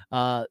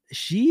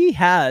 She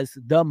has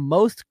the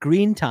most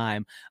screen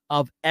time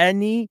of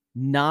any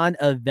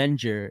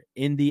non-Avenger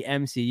in the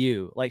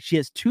MCU. Like she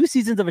has 2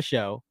 seasons of a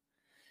show.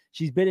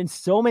 She's been in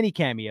so many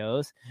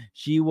cameos.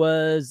 She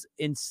was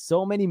in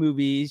so many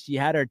movies. She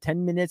had her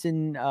 10 minutes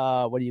in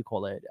what do you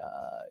call it?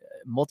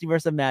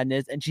 Multiverse of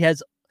Madness, and she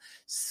has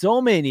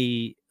so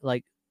many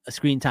like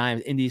screen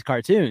times in these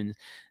cartoons.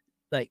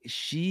 Like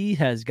she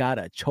has got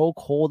a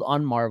chokehold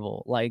on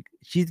Marvel. Like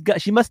she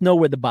must know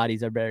where the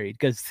bodies are buried.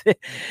 Because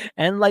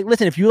and like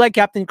listen, if you like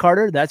Captain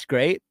Carter, that's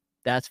great.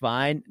 That's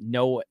fine.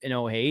 No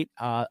hate.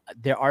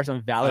 There are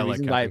some valid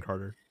reasons why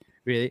Carter.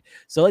 Really?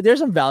 So like there's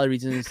some valid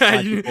reasons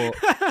why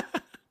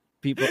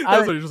people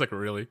That's what you're just like,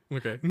 really?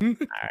 Okay. all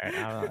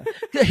right,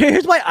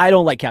 here's why I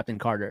don't like Captain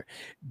Carter.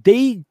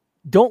 They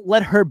don't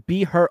let her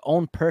be her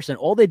own person.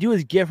 All they do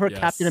is give her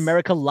Captain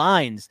America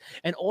lines,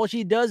 and all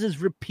she does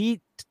is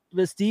repeat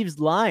Steve's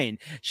line.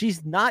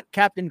 She's not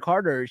Captain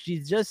Carter.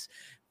 She's just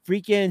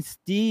freaking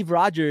Steve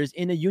Rogers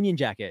in a Union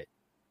jacket.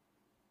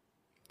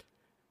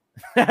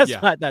 That's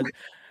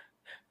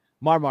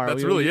Marmar.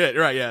 That's really it,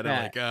 right? Yeah.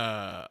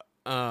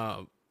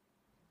 Like,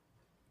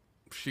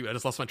 shoot, I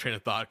just lost my train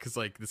of thought because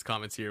like this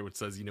comments here which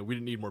says, we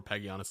didn't need more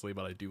Peggy, honestly,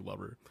 but I do love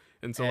her.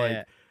 And so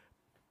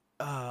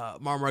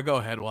Marmar, go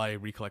ahead while I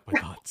recollect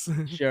my thoughts.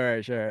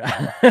 Sure. So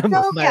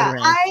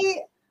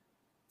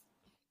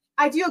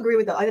I do agree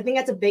with that. I think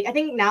that's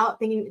now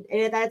thinking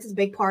that's a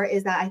big part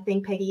is that I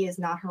think Peggy is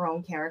not her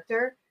own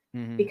character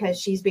because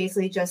she's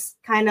basically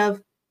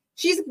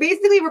she's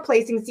basically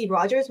replacing Steve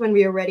Rogers when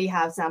we already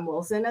have Sam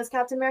Wilson as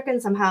Captain America,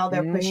 and somehow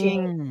they're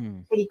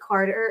pushing Peggy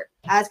Carter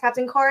as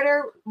Captain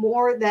Carter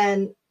more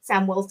than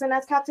Sam Wilson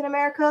as Captain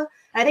America.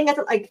 And I think that's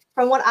like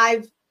from what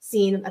I've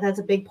seen, that's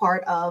a big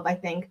part of I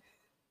think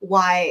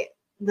why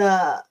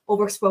the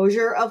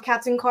overexposure of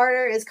Captain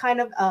Carter is kind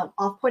of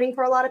off-putting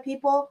for a lot of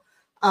people.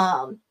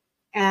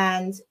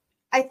 And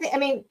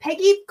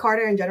Peggy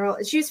Carter in general,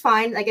 she's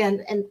fine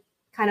again, and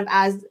kind of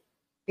as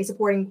a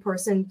supporting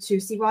person to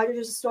Steve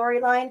Rogers'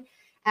 storyline.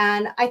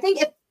 And I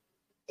think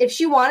if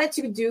she wanted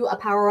to do a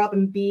power up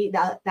and be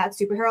that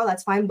superhero,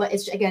 that's fine. But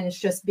it's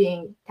just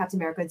being Captain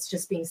America. It's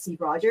just being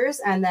Steve Rogers.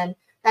 And then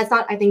that's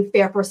not, I think,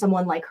 fair for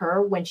someone like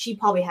her when she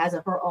probably has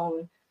her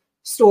own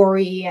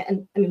story.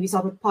 And we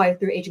saw it probably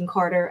through Agent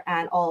Carter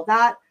and all of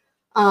that.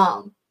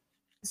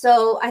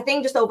 So I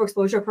think just the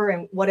overexposure of her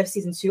and What If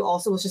season 2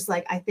 also was just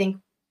like, I think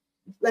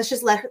let's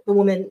just let the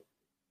woman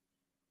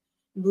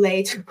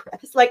lay to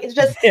rest. Like it's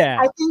just,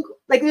 I think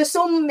like there's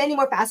so many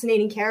more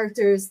fascinating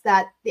characters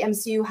that the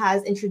MCU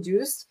has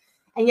introduced,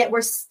 and yet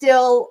we're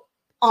still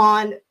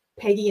on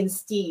Peggy and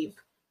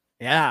Steve.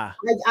 Yeah.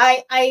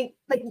 Like I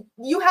like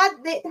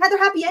they had their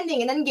happy ending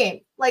in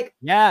Endgame. Like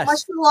yes,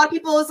 much to a lot of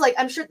people is like,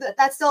 I'm sure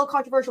that's still a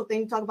controversial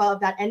thing to talk about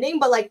that ending,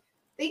 but like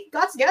they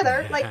got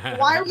together. Like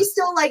why are we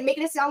still like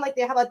making it sound like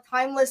they have a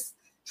timeless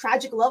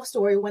tragic love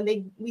story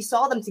when we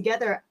saw them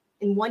together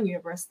in one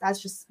universe?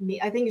 That's just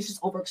me. I think it's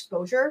just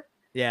overexposure.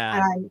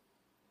 Yeah. And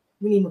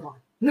we need to move on.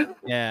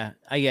 Yeah,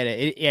 I get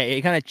it.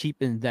 It kind of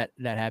cheapens that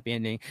happy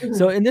ending.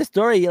 So in this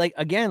story, like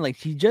again, like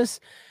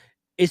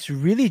it's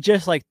really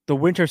just like the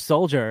Winter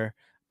Soldier,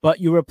 but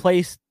you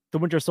replace the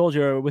Winter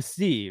Soldier with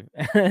Steve.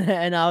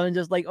 And I'm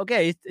just like,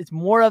 okay, it's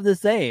more of the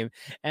same.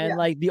 And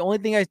like the only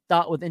thing I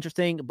thought was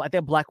interesting, I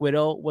think Black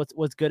Widow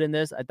was good in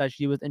this. I thought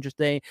she was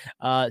interesting.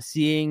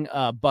 Seeing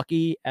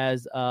Bucky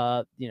as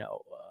what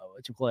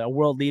you call it, a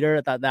world leader,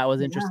 I thought that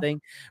was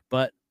interesting.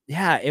 But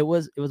yeah, it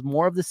was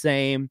more of the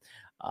same.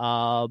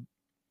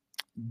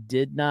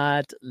 Did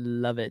not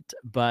love it,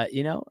 but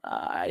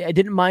I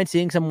didn't mind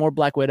seeing some more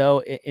Black Widow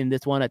in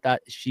this one. I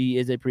thought she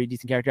is a pretty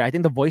decent character. I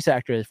think the voice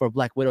actress for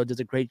Black Widow does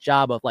a great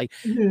job of like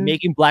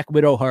making Black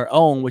Widow her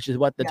own, which is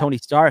what the Tony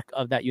Stark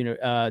of that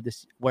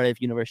this What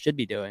If universe should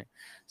be doing.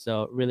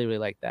 So really, really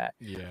like that.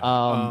 Yeah.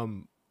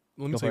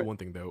 Let me tell you one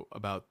thing though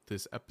about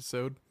this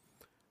episode,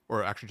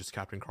 or actually just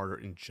Captain Carter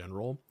in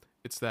general.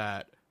 It's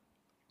that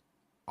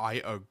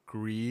I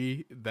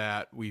agree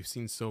that we've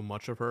seen so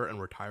much of her and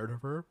we're tired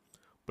of her,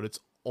 but it's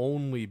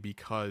only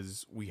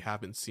because we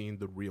haven't seen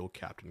the real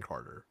Captain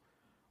Carter.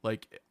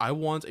 Like, I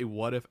want a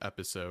what if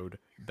episode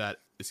that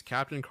is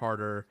Captain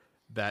Carter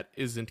that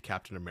isn't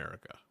Captain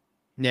America,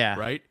 Yeah.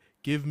 right?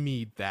 Give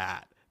me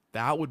that.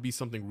 That would be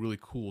something really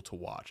cool to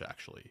watch,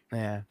 actually.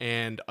 Yeah.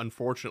 And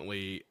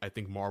unfortunately, I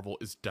think Marvel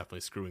is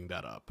definitely screwing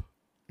that up.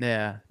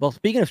 Yeah. Well,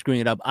 speaking of screwing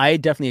it up, I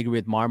definitely agree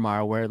with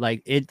Marmar where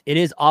like it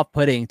is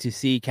off-putting to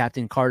see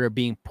Captain Carter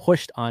being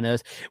pushed on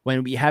us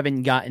when we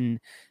haven't gotten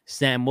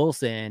Sam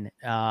Wilson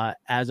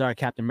as our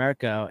Captain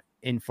America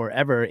in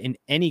forever in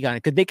any kind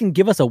of, because they can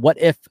give us a what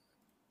if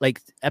like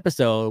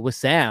episode with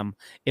Sam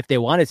if they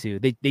wanted to.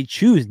 They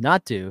choose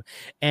not to.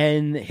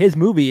 And his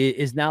movie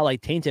is now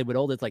like tainted with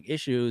all this like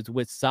issues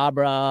with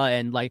Sabra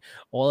and like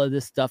all of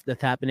this stuff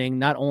that's happening.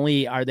 Not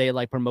only are they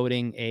like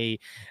promoting a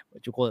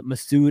what you call it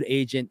Masood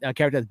agent, a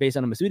character that's based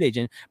on a Masood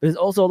agent, but there's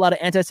also a lot of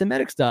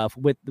anti-Semitic stuff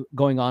with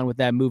going on with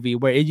that movie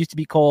where it used to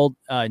be called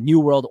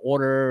New World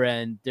Order,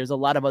 and there's a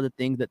lot of other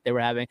things that they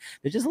were having.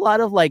 There's just a lot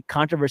of like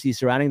controversy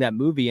surrounding that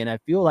movie, and I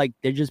feel like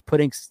they're just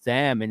putting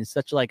Sam in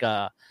such like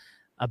a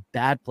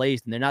bad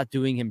place and they're not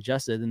doing him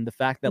justice. And the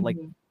fact that like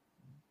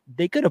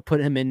they could have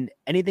put him in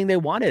anything they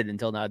wanted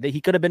until now.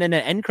 He could have been in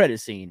an end credit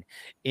scene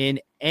in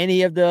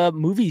any of the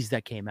movies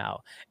that came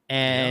out,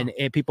 and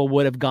people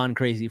would have gone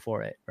crazy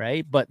for it,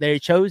 right? But they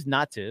chose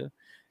not to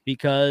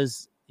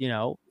because, you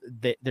know,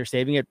 they're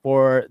saving it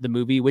for the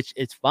movie, which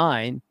is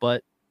fine.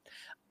 But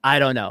I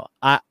don't know.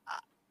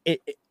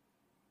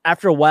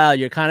 After a while,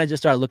 you're kind of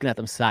just start looking at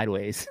them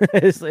sideways.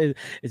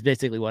 It's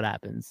basically what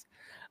happens.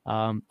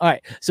 All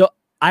right, so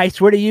I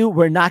swear to you,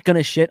 we're not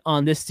gonna shit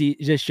on this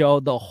show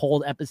the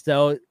whole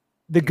episode.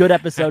 The good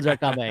episodes are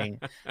coming.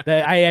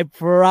 I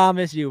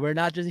promise you, we're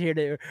not just here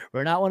to.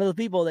 We're not one of the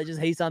people that just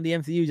hates on the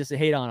MCU just to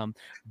hate on them.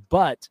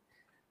 But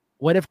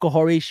what if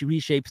Kahori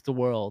reshapes the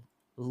world?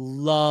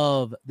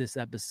 Love this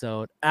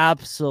episode.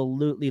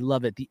 Absolutely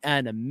love it. The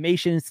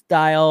animation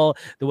style,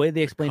 the way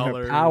they explain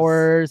her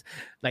powers,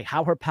 like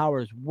how her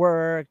powers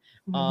work.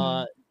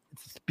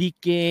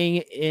 Speaking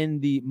in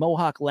the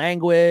Mohawk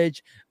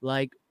language,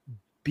 like.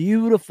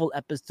 Beautiful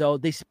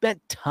episode. They spent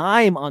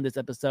time on this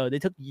episode. They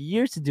took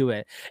years to do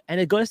it.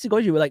 And it goes to go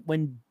to like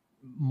when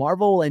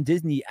Marvel and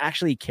Disney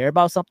actually care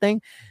about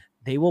something,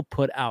 they will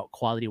put out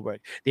quality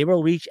work. They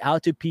will reach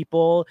out to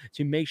people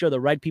to make sure the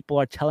right people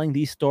are telling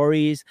these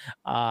stories.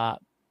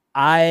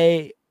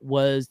 I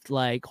was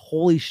like,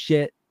 holy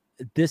shit,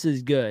 this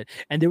is good.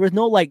 And there was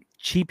no like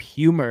cheap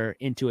humor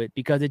into it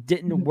because it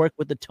didn't work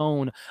with the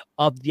tone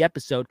of the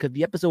episode, because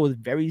the episode was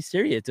very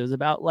serious. It was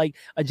about like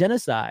a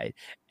genocide,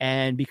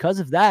 and because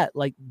of that,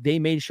 like they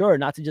made sure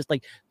not to just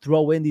like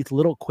throw in these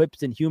little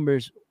quips and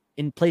humors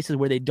in places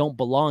where they don't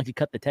belong to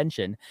cut the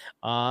tension,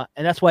 and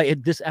that's why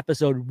this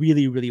episode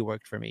really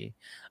worked for me.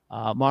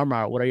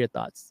 Marmar, what are your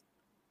thoughts?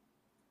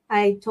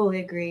 I totally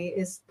agree.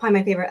 It's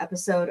probably my favorite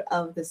episode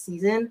of the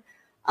season.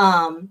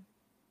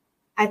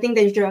 I think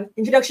the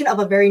introduction of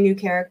a very new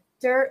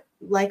character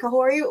like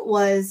Kahori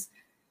was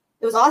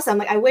awesome.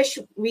 Like I wish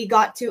we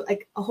got to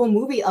like a whole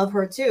movie of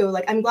her too.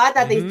 Like I'm glad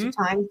that they took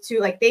time to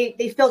like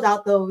they filled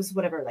out those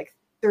whatever like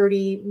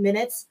 30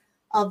 minutes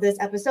of this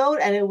episode,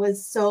 and it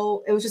was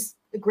just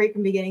great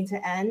from beginning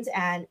to end.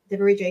 And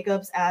Deborah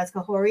Jacobs as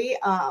Kahori,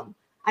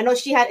 I know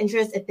she had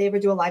interest if they ever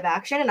do a live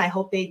action, and I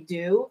hope they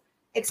do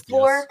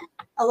explore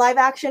a live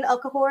action of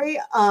Kahori.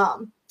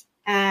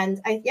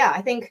 And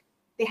I think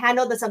they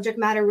handled the subject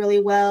matter really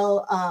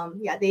well.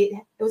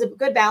 It was a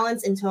good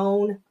balance in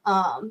tone.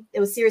 It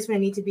was serious when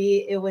it needed to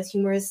be. It was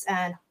humorous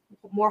and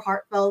more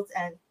heartfelt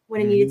and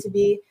when it needed to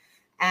be.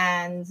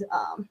 And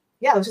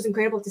it was just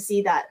incredible to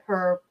see that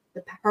her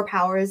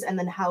powers and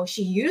then how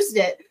she used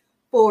it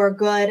for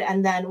good,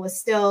 and then was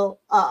still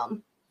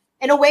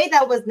in a way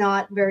that was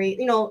not very,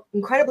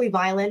 incredibly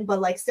violent,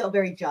 but like still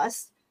very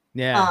just.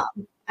 Yeah.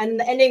 And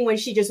the ending when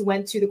she just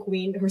went to the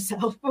queen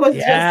herself was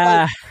just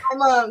like,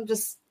 I'm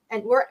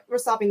and we're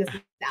stopping this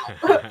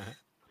now.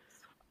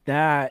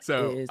 I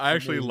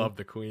actually love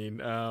the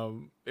queen.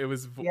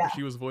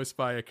 She was voiced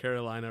by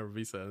Carolina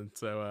Ravisa, and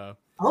so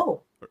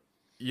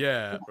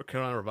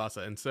Carolina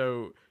Ravasa. And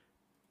so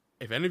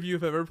if any of you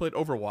have ever played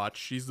Overwatch,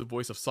 she's the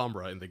voice of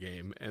Sombra in the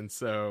game, and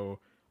so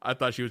I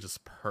thought she was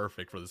just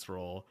perfect for this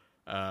role.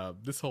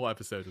 This whole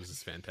episode was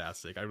just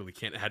fantastic. I really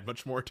can't add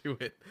much more to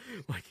it.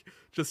 Like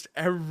just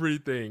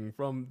everything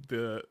from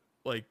the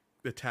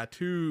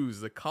tattoos,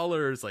 the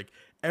colors, like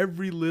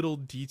every little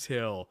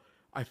detail.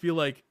 I feel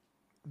like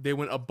they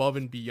went above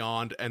and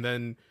beyond, and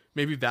then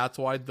maybe that's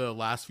why the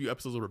last few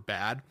episodes were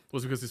bad,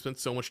 was because they spent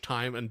so much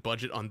time and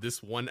budget on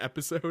this one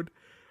episode.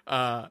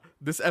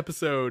 This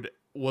episode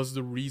was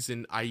the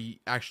reason I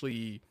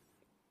actually,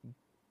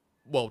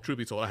 well, truth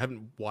be told, I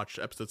haven't watched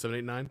episode 7,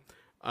 8, 9,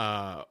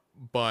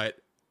 but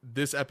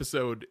this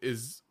episode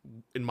is,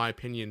 in my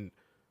opinion,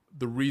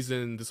 the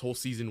reason this whole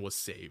season was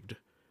saved.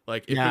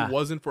 Like, if it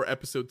wasn't for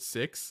episode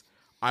 6,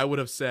 I would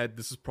have said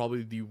this is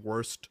probably the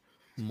worst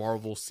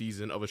Marvel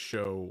season of a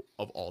show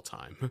of all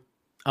time.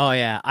 Oh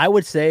yeah, I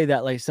would say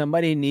that like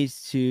somebody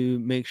needs to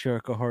make sure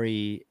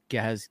Kahori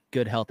has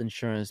good health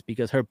insurance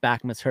because her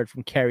back must hurt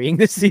from carrying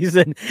this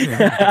season.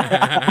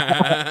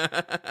 I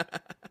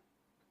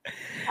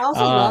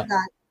also uh, love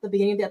that the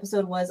beginning of the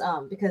episode was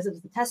because it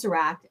was the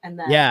Tesseract, and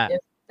then yeah,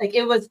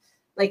 it was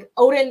like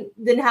Odin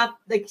didn't have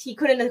like he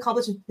couldn't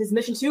accomplish his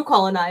mission to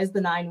colonize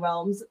the Nine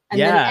Realms, and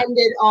then yeah,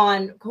 ended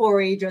on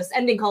Corey just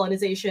ending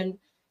colonization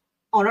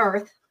on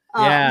Earth.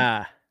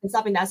 yeah. And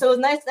stopping that. So it was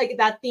nice, like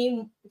that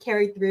theme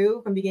carried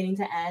through from beginning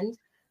to end.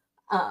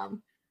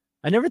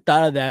 I never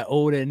thought of that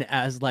Odin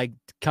as like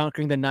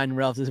conquering the Nine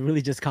Realms is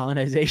really just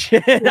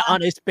colonization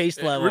on a space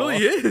It level. really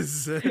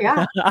is.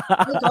 Yeah,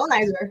 the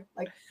colonizer,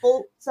 like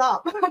full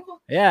stop.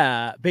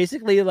 Yeah,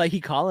 basically like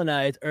he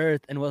colonized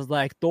Earth and was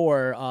like,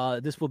 Thor,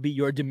 this will be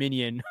your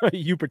dominion.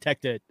 You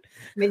protect it.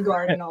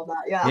 Midgard and all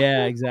that. Yeah.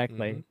 Yeah,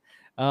 exactly.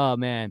 Oh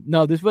man.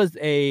 No, this was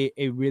a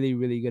really,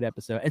 really good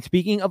episode. And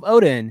speaking of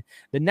Odin,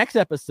 the next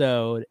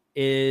episode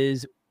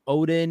is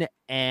Odin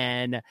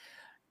and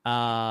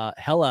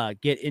Hela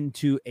get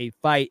into a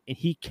fight and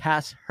he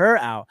casts her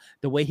out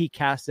the way he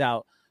casts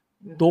out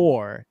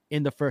Thor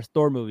in the first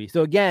Thor movie.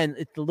 So again,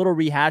 it's a little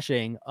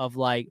rehashing of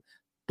like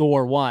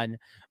Thor 1,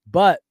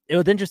 but it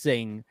was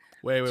interesting.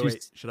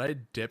 Wait. Should I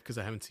dip because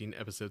I haven't seen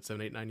episode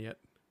 7, 8, 9 yet?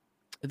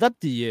 It's up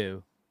to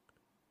you.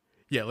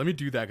 Yeah, let me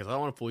do that because I don't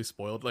want to fully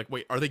spoil it. Like,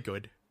 wait, are they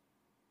good?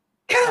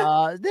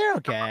 They're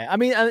okay. I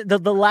mean,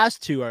 the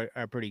last two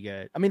are pretty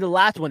good. I mean, the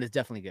last one is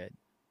definitely good.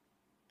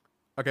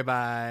 Okay,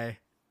 bye.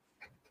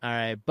 All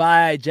right,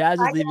 bye. Jazz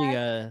is Bye, leaving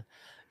Jazz.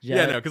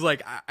 Yeah, no, because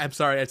like I'm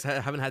sorry, I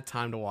haven't had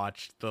time to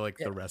watch the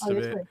rest of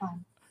it's it. really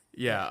fun.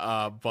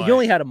 Yeah, but You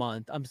only had a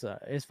month. I'm sorry.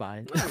 It's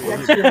fine.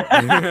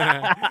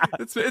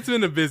 it's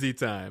been a busy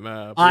time.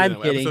 But,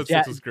 I'm kidding. Episode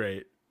 6 was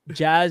great.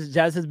 Jazz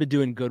has been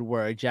doing good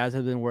work. Jazz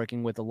has been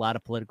working with a lot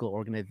of political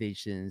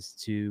organizations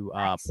to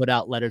put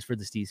out letters for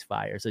the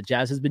ceasefire. So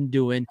Jazz has been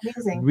doing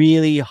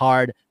really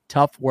hard,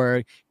 tough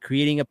work,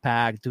 creating a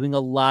pact, doing a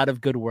lot of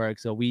good work.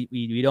 So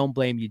we don't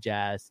blame you,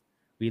 Jazz.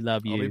 We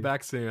love you. I'll be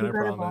back soon. I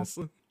promise.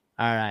 All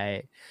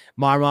right,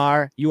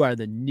 Marmar, you are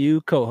the new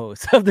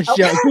co-host of the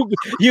show.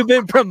 You've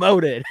been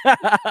promoted.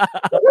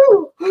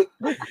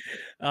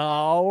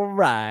 All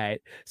right.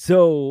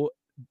 So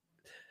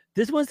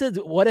this one says,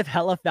 "What if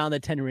Hela found the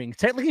 10 rings?"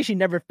 Technically, she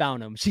never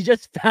found them. She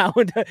just found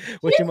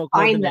what she didn't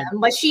find them,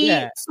 but she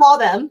saw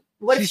them.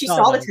 What if she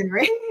saw them. the 10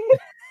 rings?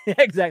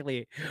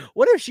 Exactly.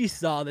 What if she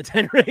saw the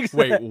 10 rings?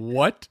 Wait,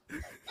 what?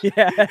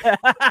 Yeah.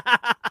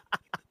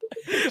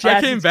 I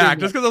came back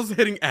just because I was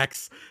hitting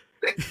X.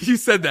 You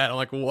said that. I'm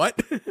like,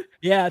 what?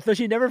 Yeah, so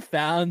she never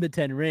found the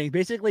 10 rings.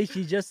 Basically,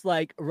 she just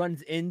like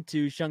runs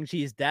into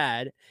Shang-Chi's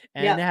dad,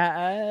 and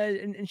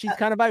and she's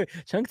kind of vibing.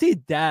 Shang-Chi's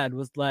dad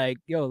was like,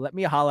 "Yo, let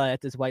me holla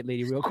at this white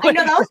lady real quick." I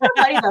know, that was so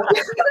funny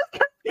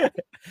though.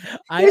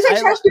 I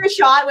just like do a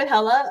shot with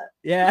Hela.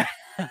 Yeah,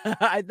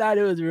 I thought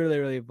it was really,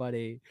 really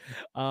funny.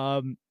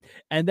 And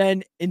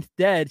then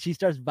instead, she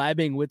starts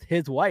vibing with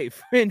his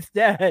wife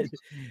instead,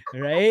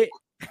 right?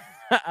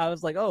 I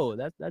was like, oh,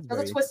 that's a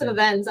twist of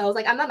events. I was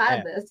like, I'm not mad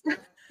at this.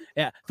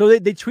 Yeah. So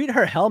they treat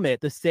her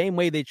helmet the same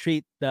way they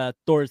treat the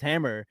Thor's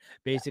hammer,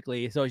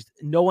 basically. So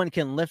no one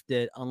can lift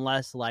it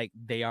unless like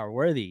they are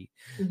worthy.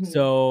 Mm-hmm.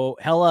 So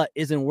Hela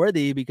isn't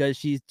worthy because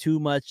she's too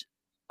much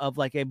of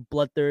like a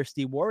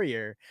bloodthirsty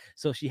warrior.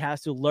 So she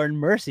has to learn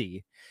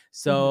mercy.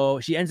 So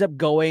she ends up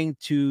going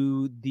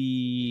to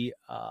the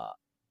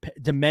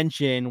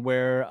dimension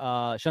where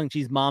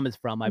Shang-Chi's mom is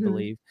from, I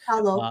believe.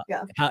 Hello.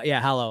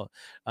 Hello.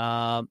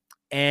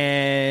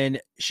 And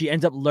she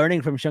ends up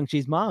learning from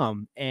Shang-Chi's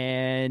mom,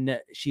 and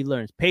she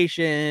learns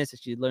patience,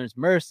 she learns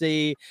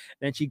mercy,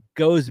 and she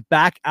goes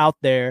back out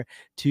there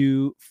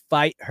to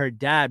fight her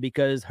dad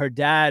because her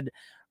dad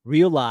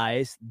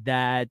realized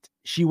that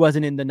she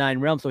wasn't in the 9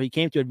 realms. So he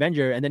came to avenge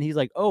her, and then he's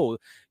like, "Oh,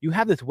 you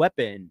have this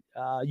weapon.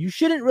 You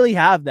shouldn't really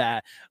have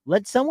that.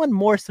 Let someone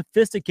more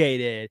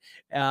sophisticated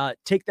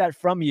take that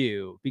from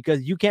you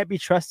because you can't be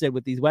trusted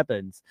with these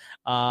weapons."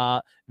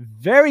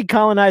 Very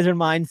colonizer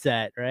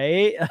mindset,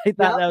 right? I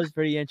thought that was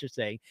pretty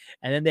interesting.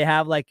 And then they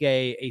have like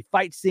a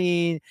fight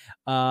scene.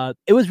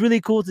 It was really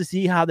cool to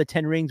see how the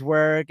 10 rings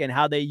work and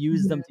how they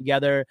use them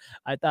together.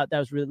 I thought that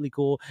was really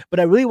cool. But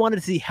I really wanted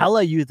to see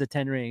Hela use the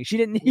 10 rings. She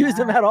didn't use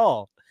them at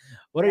all.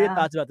 What are your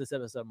thoughts about this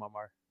episode,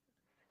 Marmar?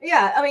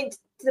 Yeah, I mean, to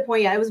the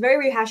point, it was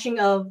very rehashing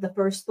of the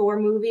first Thor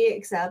movie,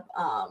 except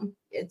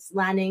it's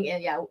landing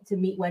and to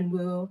meet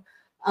Wenwu.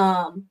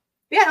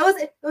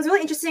 It was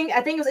really interesting.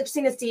 I think it was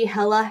interesting to see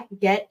Hela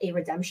get a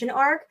redemption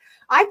arc.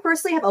 I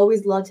personally have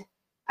always love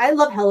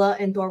Hela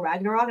in Thor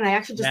Ragnarok, and I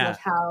actually just loved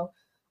how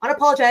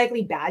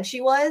unapologetically bad she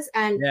was.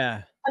 And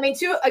I mean,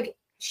 too, like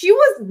she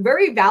was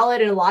very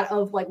valid in a lot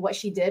of like what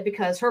she did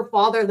because her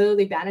father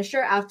literally banished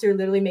her after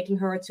literally making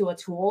her to a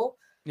tool.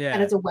 Yeah.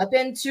 And it's a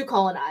weapon to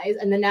colonize.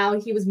 And then now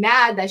he was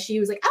mad that she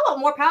was like, I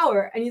want more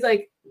power. And he's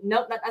like,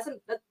 nope,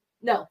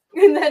 no.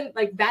 And then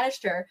like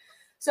banished her.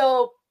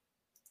 So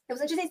it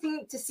was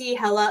interesting to see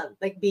Hela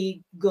like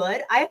be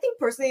good. I think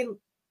personally,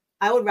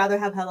 I would rather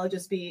have Hela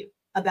just be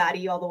a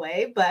baddie all the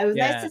way. But it was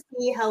nice to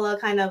see Hela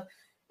kind of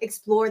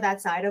explore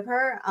that side of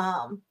her.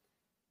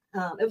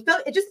 It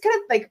felt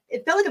like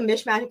a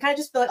mishmash. It kind of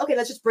just felt like, okay,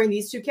 let's just bring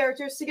these two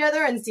characters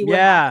together and see what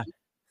happens.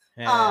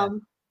 Yeah.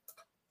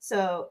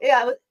 So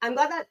yeah, I'm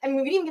glad that. I mean,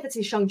 we didn't even get to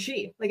see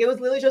Shang-Chi. Like, it was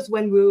literally just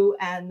Wenwu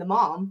and the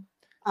mom.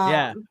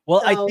 Yeah.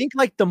 Well, so I think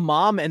like the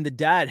mom and the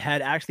dad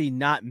had actually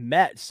not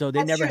met, so they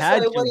that's never true.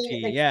 had So it Shang-Chi.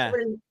 wouldn't, like, Yeah. it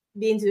wouldn't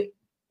be into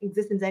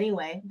existence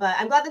anyway. But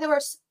I'm glad that there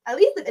were, at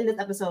least in this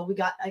episode, we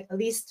got like at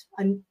least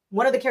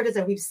one of the characters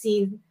that we've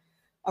seen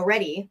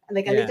already.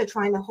 Like, at least they're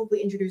trying to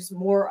hopefully introduce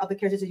more of the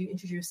characters that you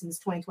introduced since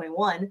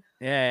 2021.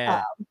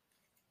 Yeah.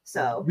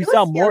 So we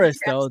saw Morris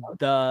though,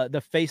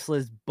 the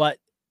faceless butt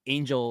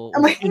angel.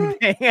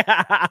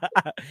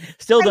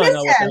 Still don't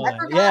know what the I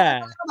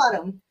forgot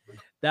about him.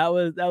 That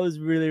was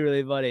really,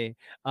 really funny.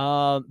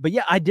 But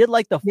yeah, I did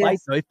like the fight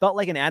though. It felt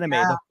like an anime.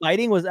 The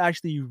fighting was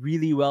actually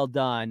really well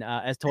done.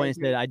 As Toyin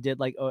said, I did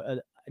like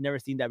I never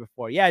seen that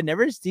before. Yeah, I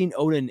never seen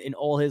Odin in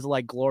all his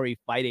like glory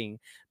fighting.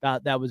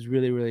 That was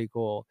really, really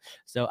cool.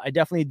 So I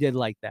definitely did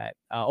like that.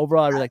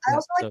 Overall, I really liked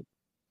that.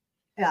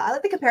 I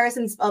like the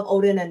comparisons of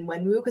Odin and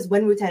Wenwu, because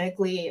Wenwu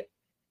technically,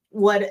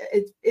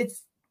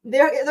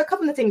 they're cut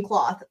from the same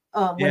cloth.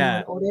 Wenwu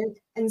and Odin,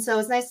 and so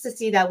it's nice to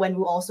see that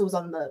Wenwu also was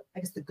on the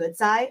good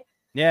side.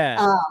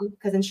 Yeah.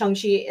 Because in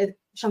Shang-Chi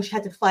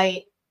had to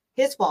fight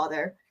his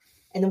father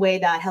in the way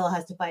that Hela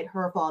has to fight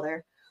her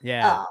father.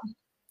 Yeah.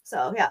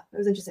 So yeah, it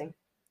was interesting.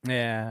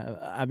 Yeah,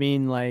 I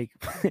mean, like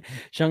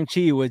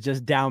Shang-Chi was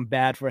just down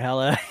bad for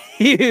Hela.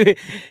 he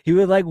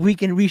was like, "We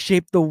can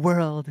reshape the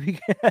world."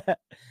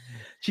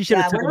 She should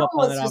have took him up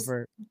on that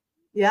offer.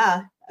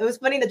 Yeah, it was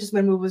funny that just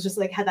Wenwu was just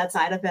like had that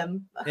side of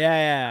him.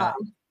 Yeah.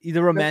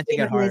 Either romantic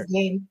at heart.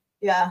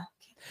 Yeah.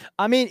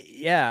 I mean,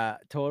 yeah,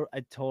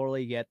 I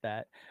totally get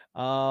that.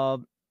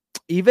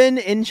 Even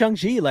in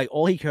Shang-Chi, like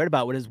all he cared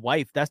about was his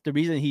wife. That's the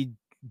reason he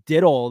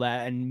did all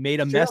that and made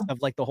a mess of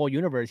like the whole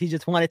universe. He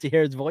just wanted to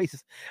hear his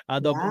voice,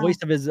 the voice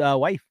of his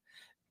wife.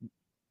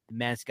 The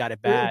man's got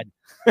it bad.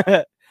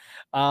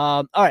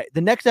 All right,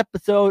 the next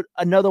episode,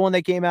 another one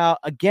that came out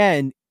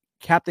again.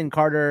 Captain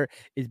Carter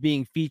is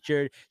being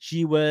featured.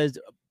 She was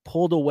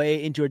pulled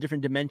away into a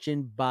different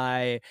dimension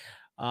by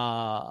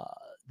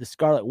the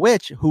Scarlet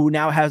Witch, who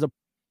now has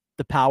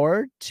the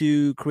power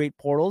to create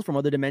portals from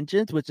other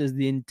dimensions, which is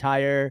the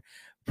entire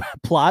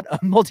plot of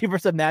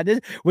Multiverse of Madness,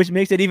 which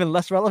makes it even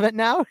less relevant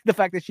now. The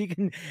fact that she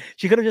could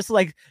have just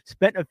like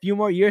spent a few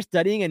more years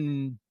studying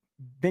and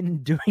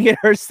been doing it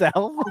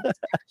herself.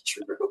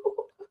 True.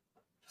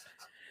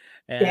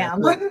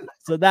 Damn.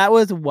 So that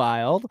was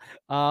wild.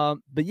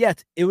 But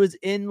yes, it was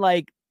in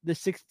like the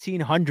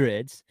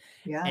 1600s.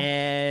 Yeah.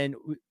 And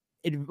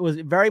it was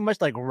very much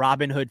like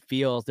Robin Hood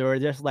feels. They were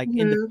just like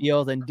in the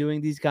fields and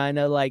doing these kind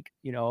of like,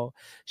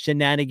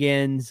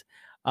 shenanigans.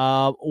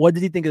 What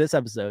did you think of this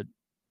episode?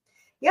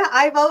 Yeah,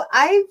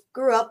 I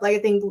grew up, like, I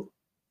think,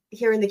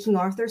 hearing the King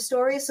Arthur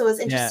story, so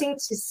it's interesting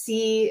to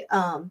see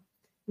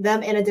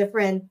them in a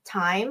different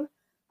time.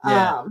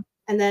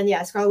 And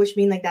then Scarlet Witch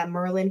being like that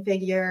Merlin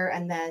figure,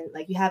 and then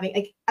like you having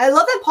like, I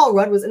love that Paul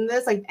Rudd was in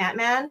this, like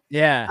Ant-Man.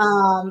 Yeah.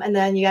 And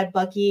then you had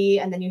Bucky,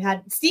 and then you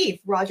had Steve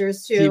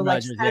Rogers too,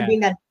 like kind of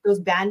being those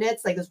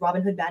bandits, like those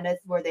Robin Hood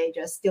bandits, where they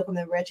just steal from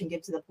the rich and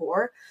give to the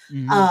poor.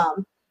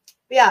 Mm-hmm.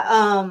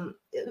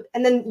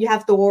 And then you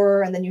have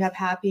Thor, and then you have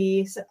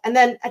Happy. So, and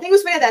then I think it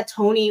was funny that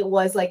Tony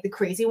was like the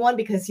crazy one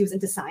because he was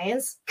into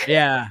science.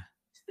 Yeah.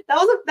 that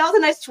was a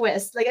nice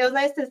twist. Like, it was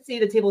nice to see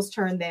the tables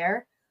turn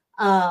there.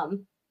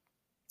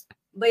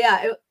 But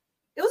yeah,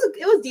 it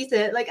was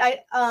decent. Like,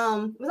 it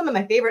was not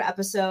my favorite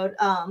episode.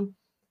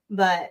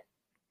 But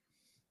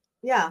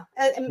yeah.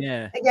 And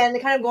again,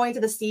 they're kind of going to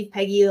the Steve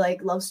Peggy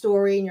like love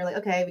story, and you're like,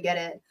 okay, we get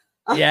it.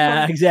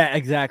 Yeah,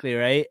 exactly,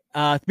 right.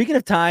 Speaking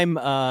of time,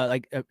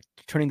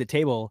 turning the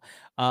table,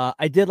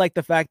 I did like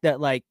the fact that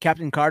like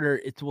Captain Carter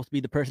is supposed to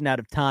be the person out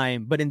of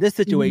time, but in this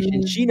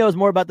situation, she knows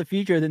more about the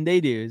future than they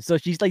do. So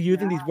she's like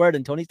using these words,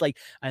 and Tony's like,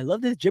 "I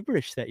love this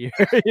gibberish that you're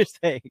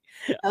saying."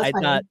 I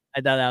thought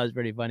that was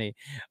pretty funny.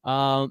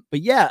 But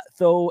yeah,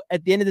 so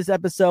at the end of this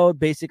episode,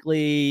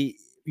 basically,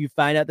 you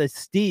find out that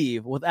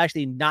Steve was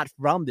actually not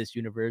from this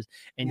universe,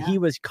 and he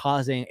was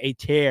causing a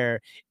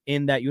tear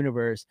in that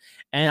universe.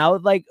 And I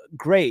was like,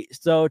 great.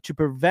 So to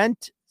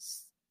prevent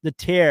the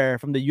tear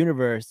from the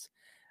universe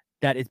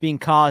that is being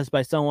caused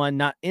by someone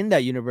not in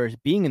that universe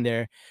being in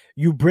there,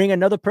 you bring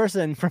another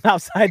person from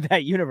outside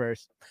that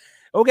universe.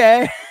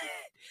 Okay.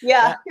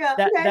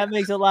 That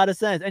makes a lot of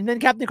sense. And then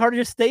Captain Carter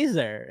just stays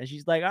there, and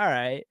she's like, all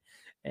right.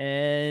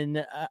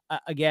 And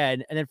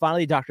again, and then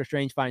finally Doctor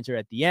Strange finds her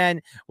at the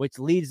end, which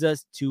leads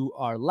us to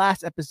our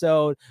last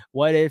episode.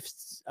 What if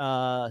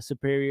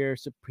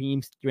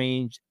Supreme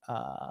Strange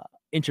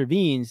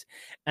intervenes?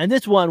 And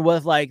this one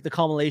was like the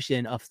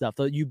culmination of stuff.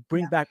 So you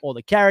bring back all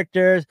the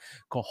characters.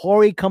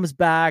 Kahori comes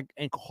back,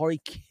 and Kahori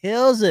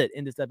kills it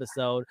in this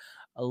episode.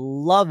 I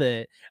love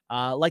it.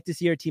 Like to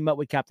see her team up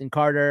with Captain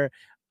Carter.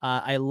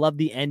 I love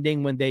the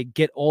ending when they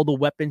get all the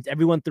weapons.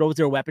 Everyone throws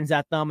their weapons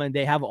at them, and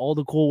they have all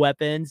the cool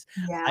weapons.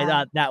 I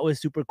thought that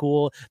was super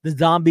cool. The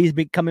zombies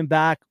be coming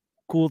back.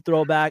 cool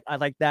throwback. I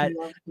like that.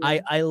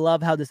 Yeah. I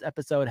love how this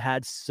episode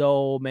had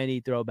so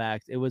many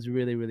throwbacks. It was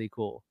really, really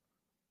cool.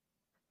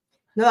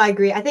 No, I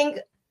agree. I think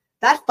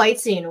that fight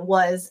scene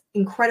was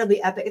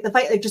incredibly epic. The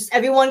fight, like just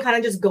everyone kind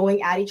of just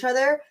going at each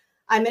other.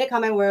 I made a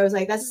comment where I was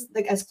like, "That's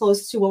like as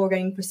close to what we're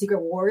getting for Secret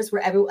Wars,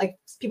 where like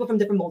people from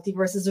different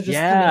multiverses are just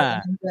coming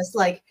in and just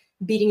like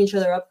beating each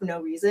other up for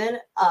no reason."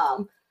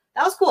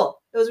 That was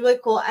cool. It was really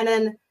cool. And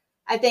then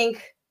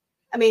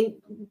I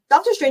mean,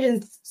 Doctor Strange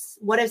in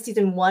What If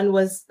season 1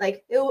 was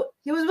like he was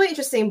really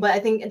interesting, but I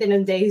think at the end of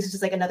the day, he's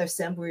just like another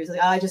simp where he's like,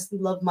 I just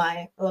love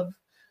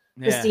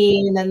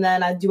Christine, and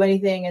then I do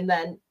anything, and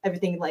then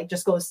everything like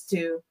just goes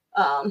to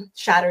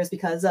shatters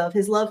because of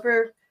his love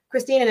for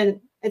Christine,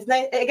 and it's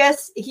nice. I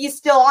guess he's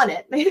still on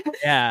it.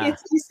 Yeah,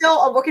 he's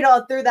still working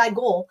on through that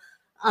goal.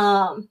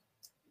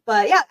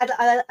 But yeah,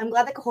 I'm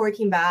glad that Kahori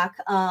came back.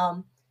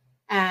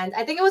 And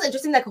I think it was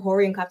interesting that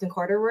Kahori and Captain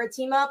Carter were a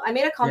team up. I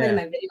made a comment in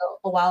my video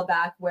a while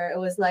back where it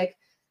was like,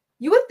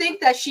 you would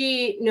think that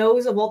she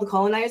knows of all the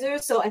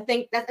colonizers. So I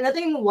think that's another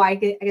thing why I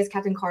guess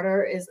Captain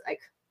Carter is like,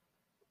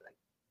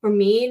 for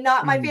me,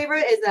 not my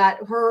favorite, is that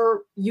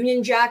her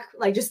Union Jack,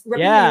 like just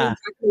ripping Union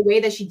Jack the way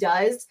that she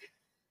does.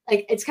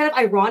 Like it's kind of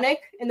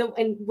ironic and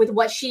with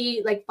what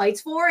she like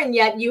fights for, and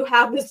yet you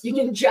have this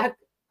Union Jack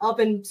up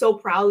and so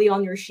proudly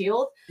on your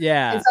shield.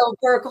 Yeah. And so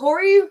for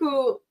Kahori,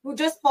 who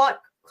just fought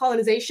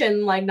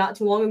colonization like not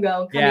too long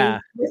ago, coming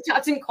with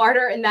Captain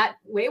Carter in that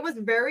way was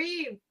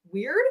very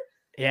weird.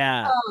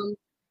 Yeah.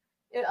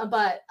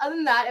 But other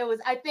than that,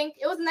 I think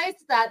it was nice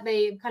that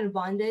they kind of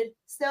bonded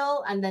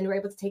still, and then were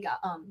able to take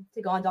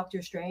on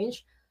Doctor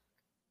Strange.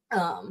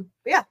 But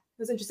yeah, it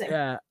was interesting.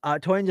 Yeah.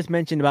 Torian just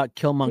mentioned about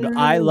Killmonger.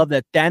 I love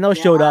that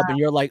Thanos showed up and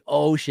you're like,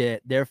 oh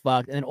shit, they're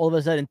fucked. And then all of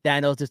a sudden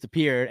Thanos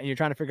disappeared and you're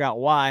trying to figure out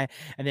why.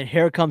 And then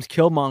here comes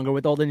Killmonger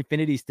with all the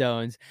Infinity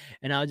Stones.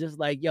 And I was just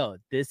like, yo,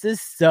 this is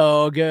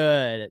so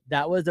good.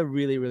 That was a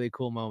really, really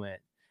cool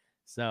moment.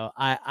 So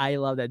I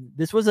love that.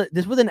 This was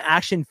an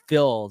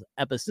action-filled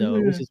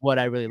episode, which is what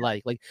I really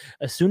like. Like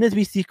as soon as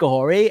we see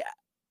Kahori,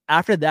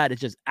 after that,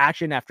 it's just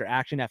action after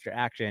action after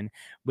action,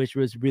 which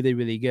was really,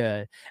 really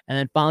good. And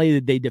then finally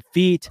they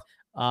defeat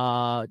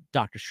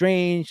Doctor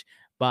Strange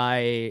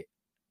by,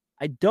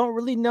 I don't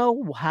really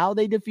know how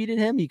they defeated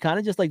him. He kind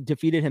of just like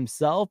defeated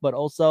himself, but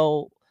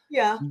also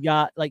he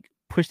got like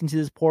pushed into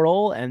this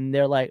portal and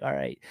they're like, all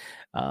right,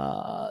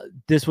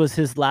 this was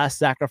his last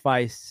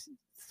sacrifice.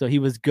 So he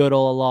was good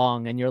all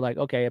along, and you're like,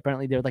 okay,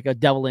 apparently there's like a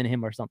devil in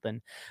him or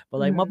something. But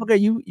like, motherfucker,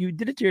 you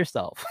did it to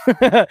yourself.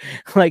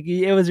 Like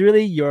it was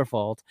really your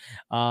fault.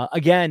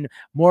 Again,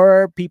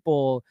 more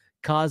people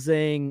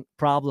causing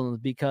problems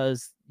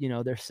because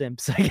they're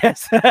simps, I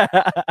guess.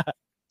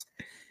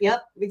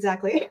 Yep,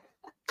 exactly.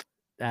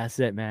 That's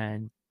it,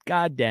 man.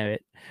 God damn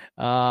it.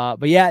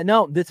 But yeah,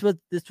 no, this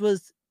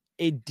was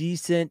a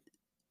decent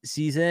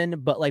season,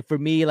 but like for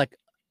me, like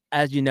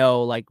as you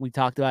know, like we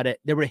talked about it,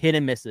 there were hit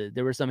and misses.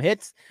 There were some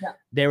hits,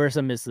 there were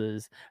some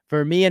misses.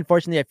 For me,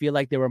 unfortunately, I feel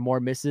like there were more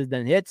misses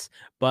than hits,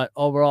 but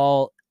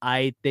overall,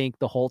 I think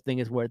the whole thing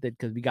is worth it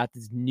because we got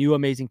this new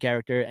amazing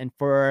character. And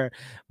for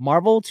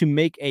Marvel to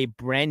make a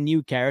brand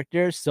new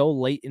character so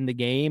late in the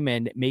game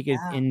and make it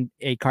in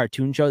a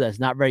cartoon show that's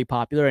not very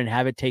popular and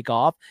have it take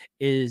off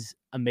is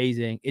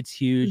amazing. It's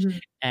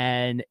huge.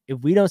 And if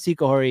we don't see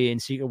Kahori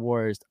in Secret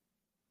Wars,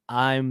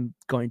 I'm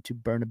going to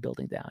burn a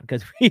building down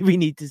because we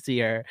need to see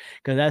her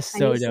because that's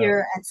so dope. See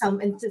her at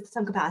some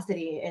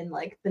capacity in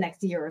like the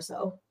next year or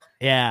so.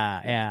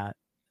 Yeah.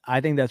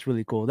 I think that's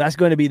really cool. That's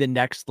going to be the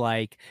next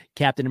like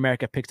Captain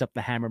America picks up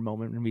the hammer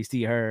moment when we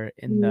see her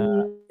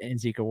in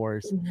Secret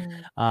Wars.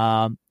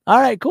 All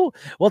right, cool.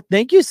 Well,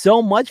 thank you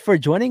so much for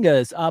joining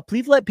us.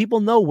 Please let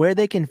people know where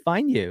they can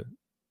find you.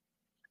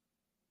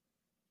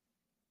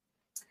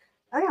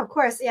 Oh yeah, of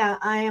course. Yeah,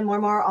 I am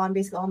more on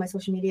basically all my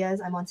social medias.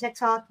 I'm on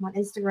TikTok, I'm on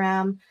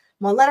Instagram,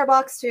 I'm on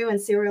Letterboxd too,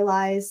 and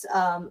Serialized.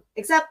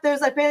 Except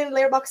there's like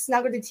apparently Letterboxd now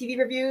going to do TV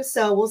reviews,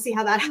 so we'll see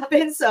how that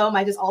happens. So it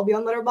might just all be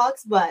on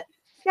Letterboxd, but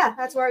yeah,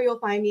 that's where you'll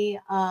find me.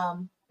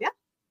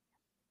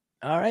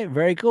 All right,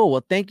 very cool.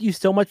 Well, thank you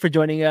so much for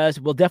joining us.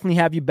 We'll definitely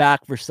have you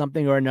back for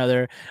something or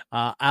another.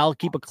 I'll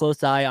keep a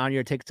close eye on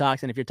your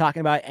TikToks. And if you're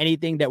talking about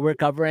anything that we're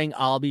covering,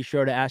 I'll be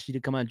sure to ask you to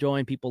come on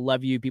join. People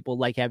love you. People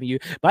like having you.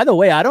 By the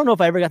way, I don't know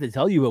if I ever got to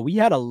tell you, but we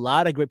had a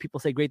lot of great people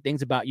say great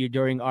things about you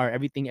during our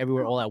Everything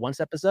Everywhere All at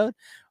Once episode.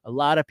 A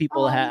lot of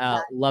people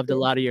loved a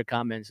lot of your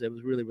comments. It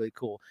was really, really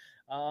cool.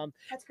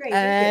 That's great.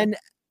 And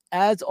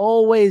as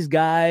always,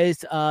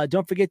 guys,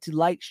 don't forget to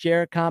like,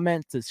 share,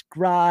 comment,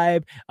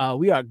 subscribe.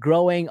 We are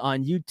growing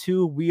on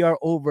YouTube. We are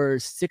over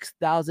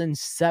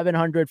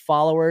 6,700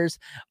 followers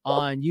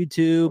on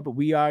YouTube.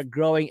 We are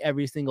growing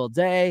every single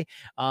day.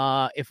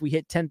 If we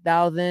hit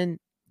 10,000,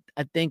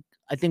 I think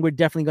we're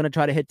definitely going to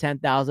try to hit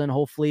 10,000,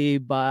 hopefully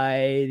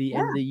by the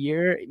end of the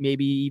year,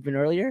 maybe even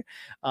earlier.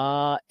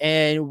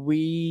 And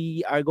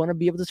we are going to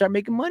be able to start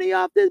making money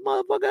off this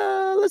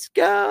motherfucker. Let's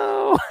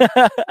go.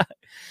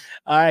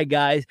 All right,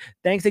 guys.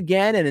 Thanks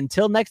again. And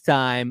until next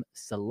time,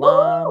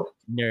 Salaam,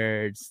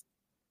 nerds.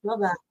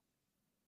 Love that.